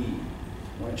might be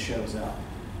when it shows up?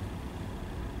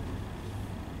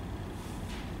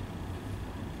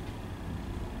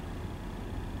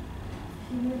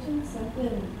 He mentioned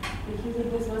something, like he's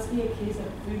like, this must be a case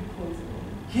of food poisoning.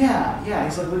 Yeah,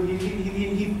 he's like,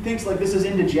 he thinks like this is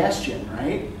indigestion,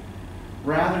 right?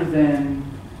 Rather than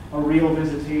a real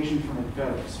visitation from a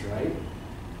ghost, right?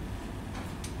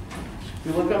 If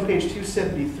you look on page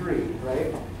 273,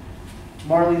 right?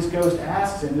 Marley's ghost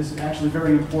asks him, this is actually a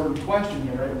very important question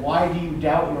here, right? Why do you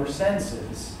doubt your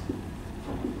senses?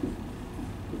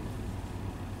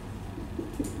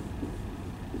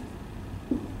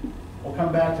 We'll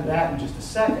come back to that in just a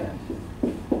second.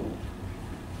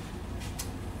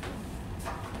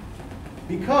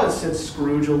 Because, said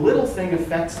Scrooge, a little thing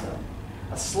affects them.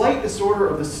 A slight disorder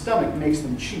of the stomach makes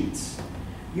them cheats.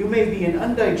 You may be an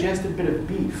undigested bit of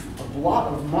beef, a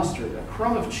blot of mustard, a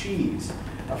crumb of cheese,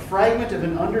 a fragment of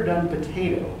an underdone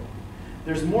potato.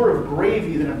 There's more of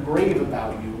gravy than of grave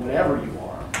about you, whatever you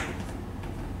are.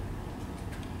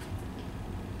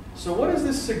 So what does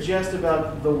this suggest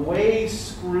about the way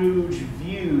Scrooge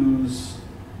views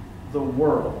the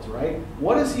world, right?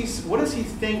 What is he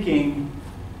thinking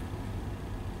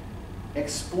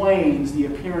explains the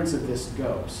appearance of this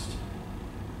ghost?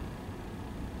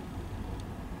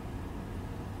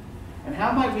 And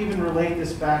how might we even relate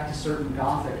this back to certain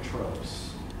Gothic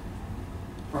tropes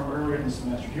from earlier in the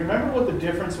semester? Do you remember what the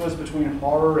difference was between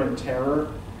horror and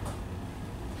terror?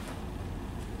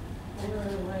 Horror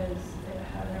was, it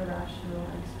had an irrational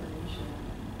explanation.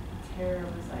 Terror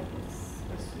was like, it's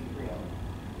supposed to be real.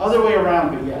 Other way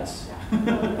around, but yes.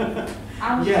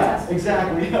 Yeah,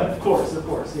 exactly. Of course,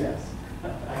 yes.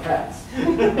 I guess.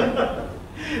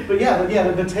 But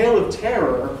the tale of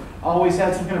terror always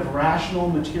had some kind of rational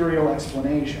material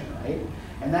explanation, right?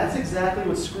 And that's exactly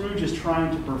what Scrooge is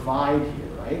trying to provide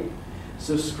here, right?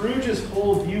 So Scrooge's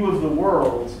whole view of the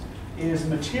world is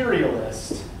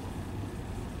materialist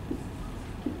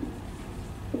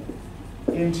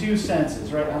in two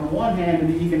senses, right? On the one hand,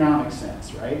 in the economic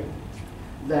sense, right?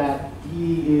 That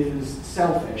he is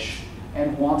selfish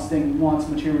and wants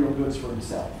material goods for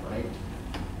himself, right?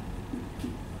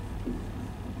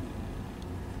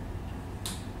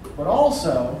 But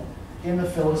also in the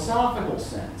philosophical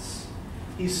sense.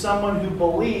 He's someone who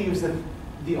believes that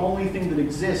the only thing that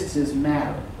exists is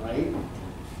matter, right?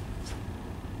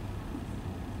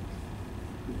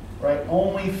 Right?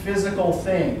 Only physical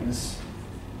things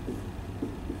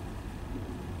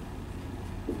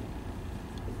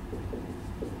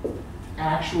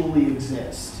actually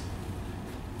exist.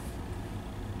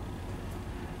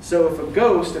 So if a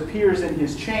ghost appears in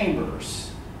his chambers,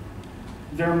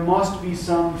 there must be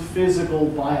some physical,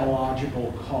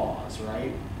 biological cause,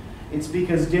 right? It's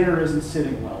because dinner isn't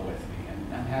sitting well with me.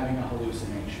 having a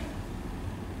hallucination.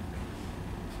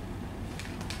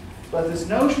 But this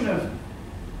notion of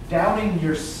doubting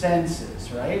your senses,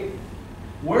 right?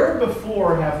 Where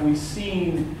before have we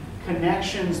seen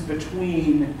connections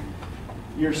between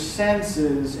your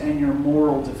senses and your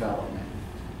moral development?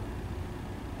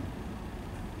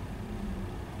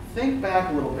 Think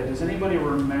back a little bit. Does anybody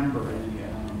remember any,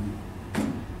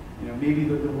 maybe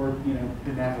the word,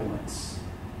 benevolence?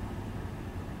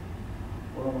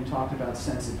 Or when we talked about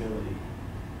sensibility?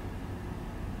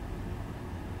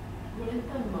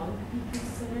 Wouldn't the monk be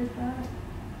considered that?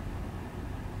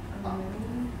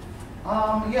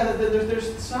 Yeah,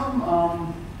 there's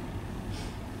some,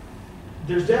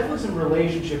 there's definitely some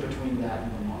relationship between that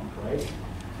and the monk, right?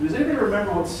 Does anybody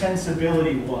remember what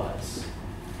sensibility was?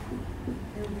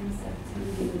 The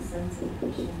receptivity to sense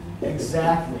impression.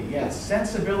 Exactly, yes.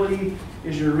 Sensibility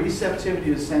is your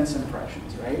receptivity to sense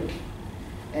impressions, right?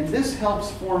 And this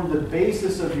helps form the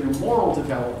basis of your moral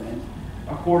development,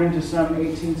 according to some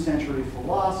 18th century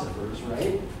philosophers,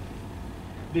 right?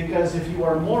 Because if you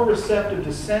are more receptive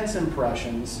to sense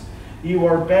impressions, you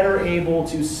are better able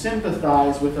to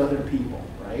sympathize with other people,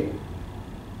 right?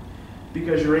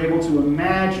 Because you're able to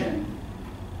imagine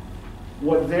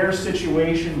what their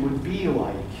situation would be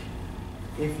like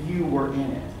if you were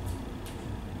in it.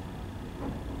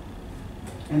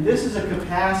 And this is a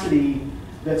capacity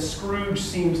that Scrooge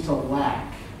seems to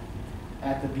lack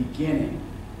at the beginning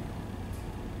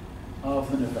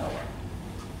of the novella.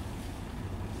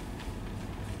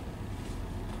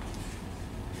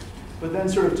 But then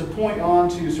sort of to point on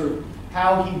to sort of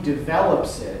how he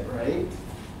develops it, right?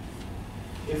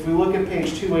 If we look at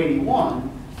page 281,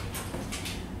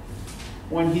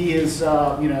 when he is,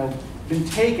 been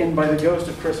taken by the ghost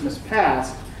of Christmas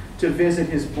past to visit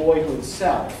his boyhood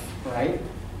self, right?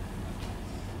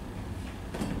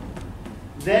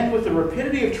 Then, with the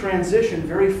rapidity of transition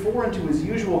very foreign to his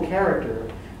usual character,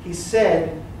 he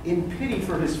said, in pity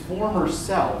for his former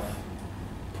self,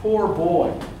 "Poor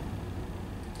boy,"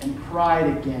 and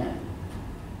cried again.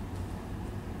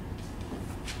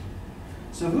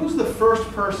 So who's the first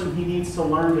person he needs to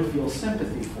learn to feel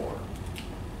sympathy for?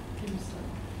 Himself.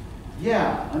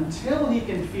 Yeah, until he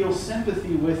can feel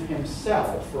sympathy with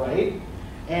himself, right?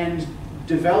 And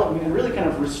develop and really kind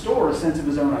of restore a sense of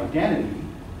his own identity,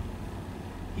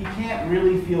 he can't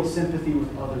really feel sympathy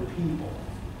with other people.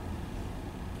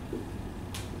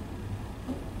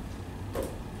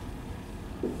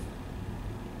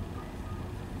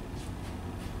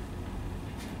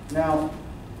 Now,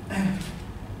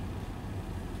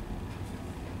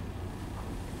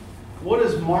 what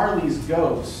does Marley's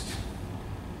ghost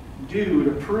do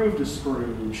to prove to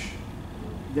Scrooge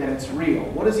that it's real?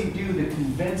 What does he do that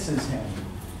convinces him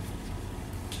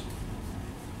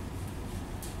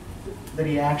that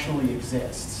he actually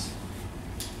exists?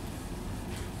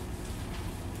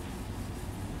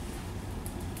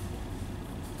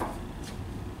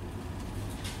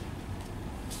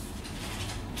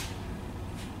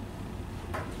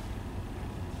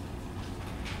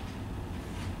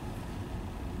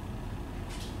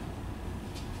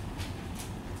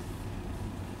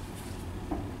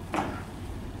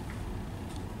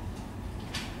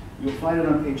 You'll find it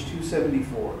on page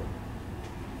 274.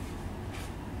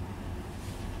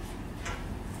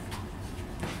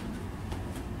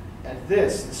 At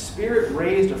this, the spirit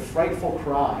raised a frightful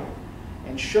cry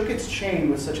and shook its chain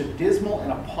with such a dismal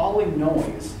and appalling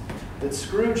noise that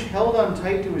Scrooge held on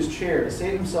tight to his chair to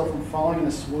save himself from falling in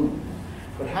a swoon.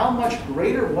 But how much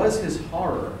greater was his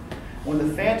horror when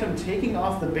the phantom, taking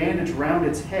off the bandage round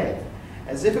its head,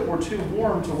 as if it were too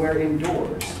warm to wear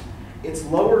indoors, its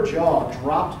lower jaw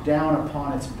dropped down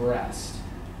upon its breast.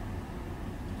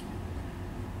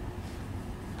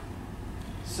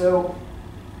 So,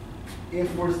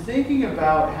 if we're thinking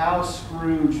about how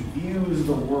Scrooge views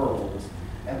the world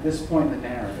at this point in the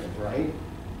narrative, right?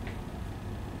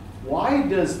 Why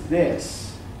does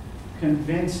this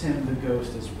convince him the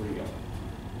ghost is real?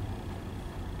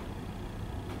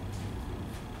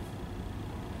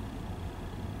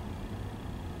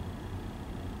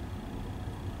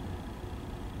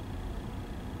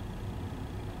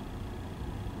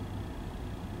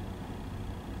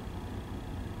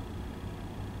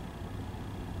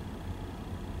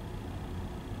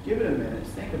 Give it a minute,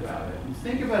 think about it. And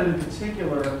think about it in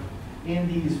particular in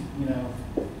these,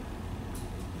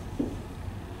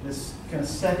 this kind of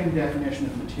second definition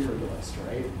of materialist,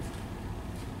 right?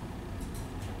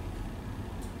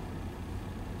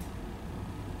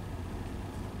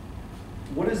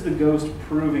 What is the ghost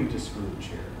proving to Scrooge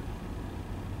here?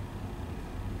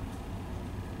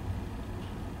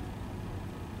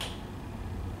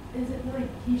 Is it like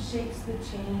he shakes the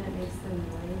chain and it makes the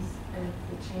noise, and if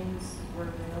the chains were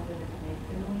real, then it would make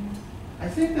the noise? I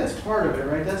think that's part of it,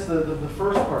 right? That's the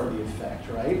first part of the effect,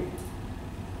 right?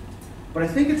 But I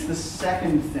think it's the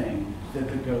second thing that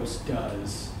the ghost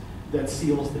does that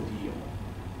seals the deal.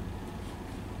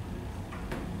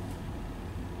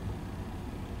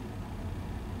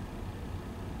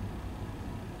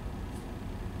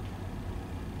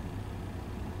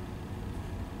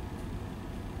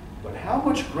 But how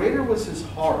much greater was his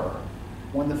horror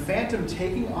when the phantom,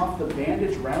 taking off the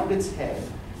bandage round its head,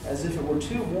 as if it were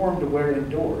too warm to wear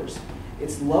indoors,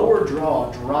 its lower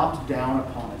jaw dropped down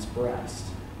upon its breast.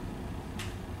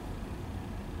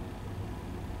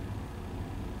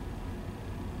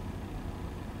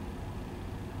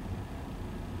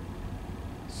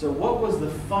 So what was the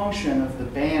function of the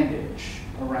bandage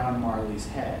around Marley's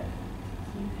head?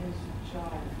 Keep his jaw in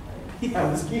place. Yeah,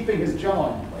 it was keeping his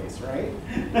jaw in place,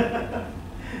 right?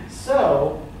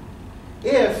 So,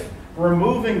 if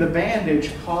removing the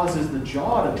bandage causes the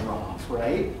jaw to drop,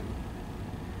 right,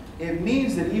 it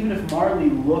means that even if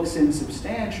Marley looks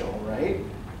insubstantial, right,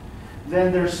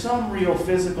 then there's some real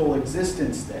physical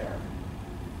existence there.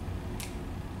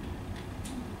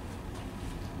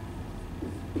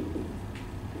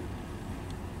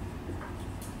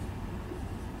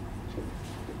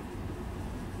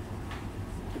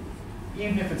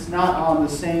 Even if it's not on the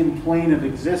same plane of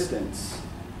existence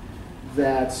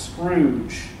that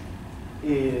Scrooge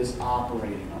is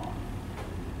operating on.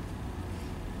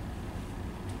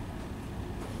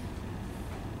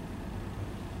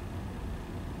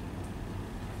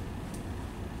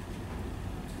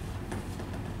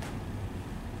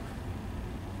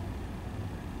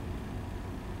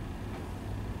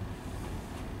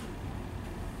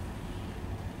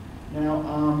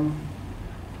 Now,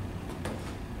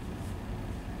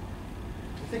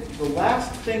 I think the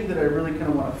last thing that I really kind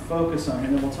of want to focus on,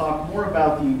 and then we'll talk more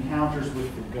about the encounters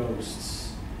with the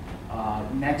ghosts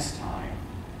next time.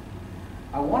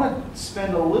 I want to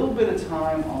spend a little bit of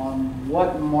time on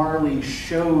what Marley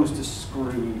shows to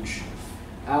Scrooge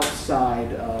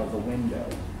outside of the window.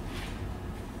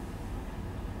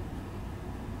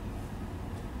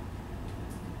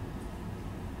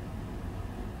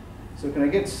 So can I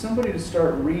get somebody to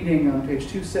start reading on page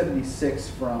 276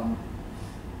 from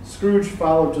Scrooge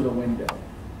followed to the window?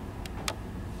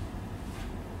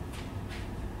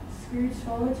 Scrooge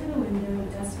followed to the window,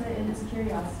 desperate in his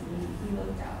curiosity. He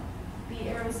looked out. The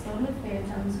air was filled with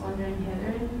phantoms wandering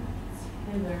hither and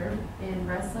hither in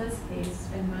restless haste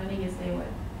and moaning as they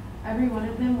went. Every one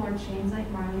of them wore chains like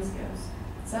Marley's ghost.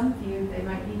 Some few, they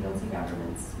might be guilty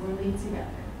governments, were leagued together.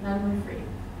 None were free.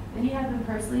 Many had been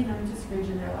personally known to Scrooge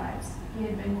in their lives. He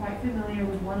had been quite familiar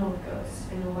with one old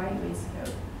ghost in a white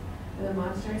waistcoat, with a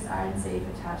monstrous iron safe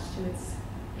attached to its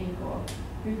ankle,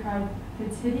 who cried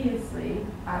piteously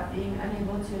at being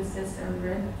unable to assist a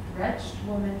wretched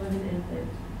woman with an infant,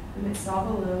 whom it saw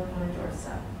below upon a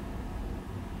doorstep.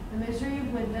 The misery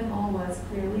with them all was,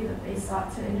 clearly, that they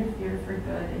sought to interfere for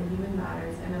good in human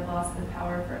matters and had lost the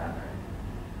power forever.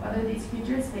 Whether these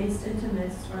creatures faced into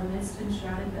mist or mist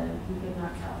enshrouded them, he could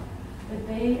not tell. But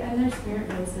they and their spirit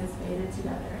voices faded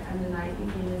together, and the night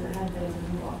became as it had been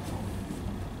when he walked home.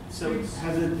 So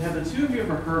have the two of you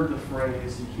ever heard the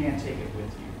phrase, "you can't take it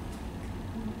with you"?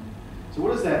 So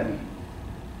what does that mean?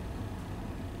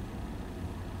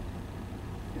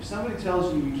 If somebody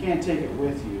tells you you can't take it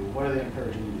with you, what are they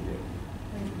encouraging you to do?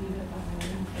 Like, leave it behind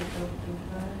and don't think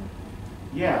about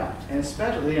it. Yeah, and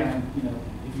especially,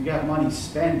 if you got money,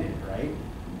 spend it, right?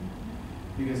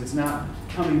 Because it's not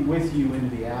coming with you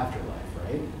into the afterlife,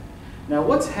 right? Now,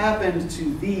 what's happened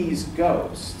to these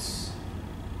ghosts?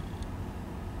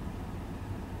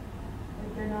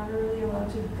 Like, they're not really allowed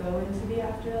to go into the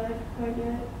afterlife quite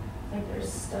yet. Like, they're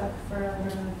stuck forever,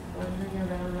 wandering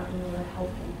around, not being able to help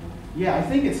people. Yeah, I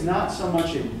think it's not so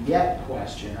much a yet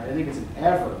question, right? I think it's an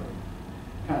ever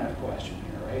kind of question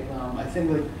here, right? I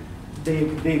think like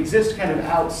they exist kind of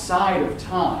outside of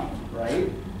time,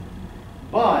 right?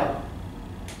 But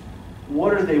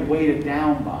what are they weighted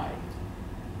down by?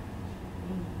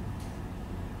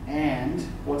 And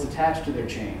what's attached to their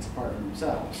chains apart from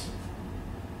themselves?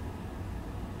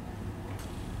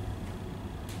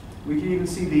 We can even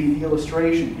see the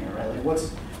illustration here, right? Like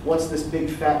what's this big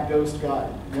fat ghost got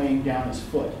weighing down his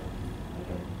foot? Like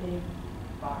a big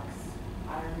box,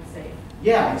 iron safe.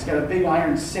 Yeah, he's got a big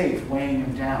iron safe weighing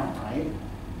him down, right?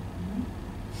 Mm-hmm.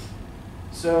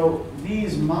 So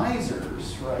these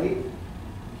misers, right,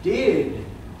 did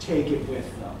take it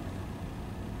with them.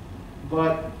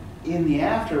 But in the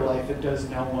afterlife, it does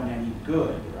no one any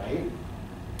good, right?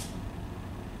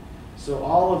 So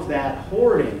all of that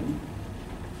hoarding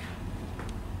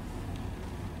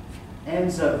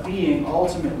ends up being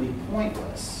ultimately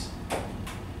pointless.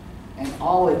 And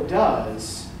all it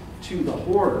does to the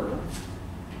hoarder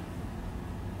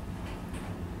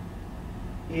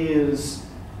is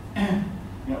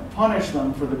punish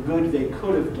them for the good they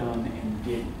could have done and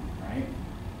didn't, right?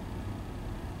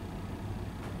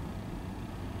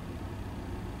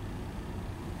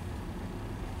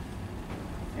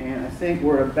 And I think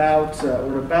we're about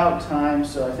time,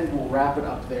 so I think we'll wrap it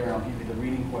up there. I'll give you the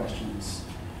reading questions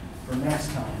for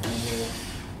next time, and we'll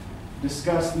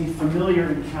discuss the familiar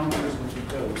encounters with the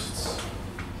ghosts.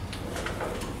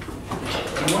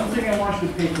 And one thing I want you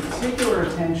to pay particular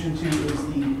attention to is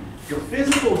the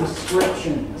physical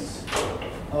descriptions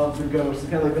of the ghosts,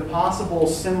 kind of like the possible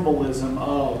symbolism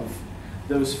of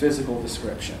those physical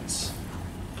descriptions.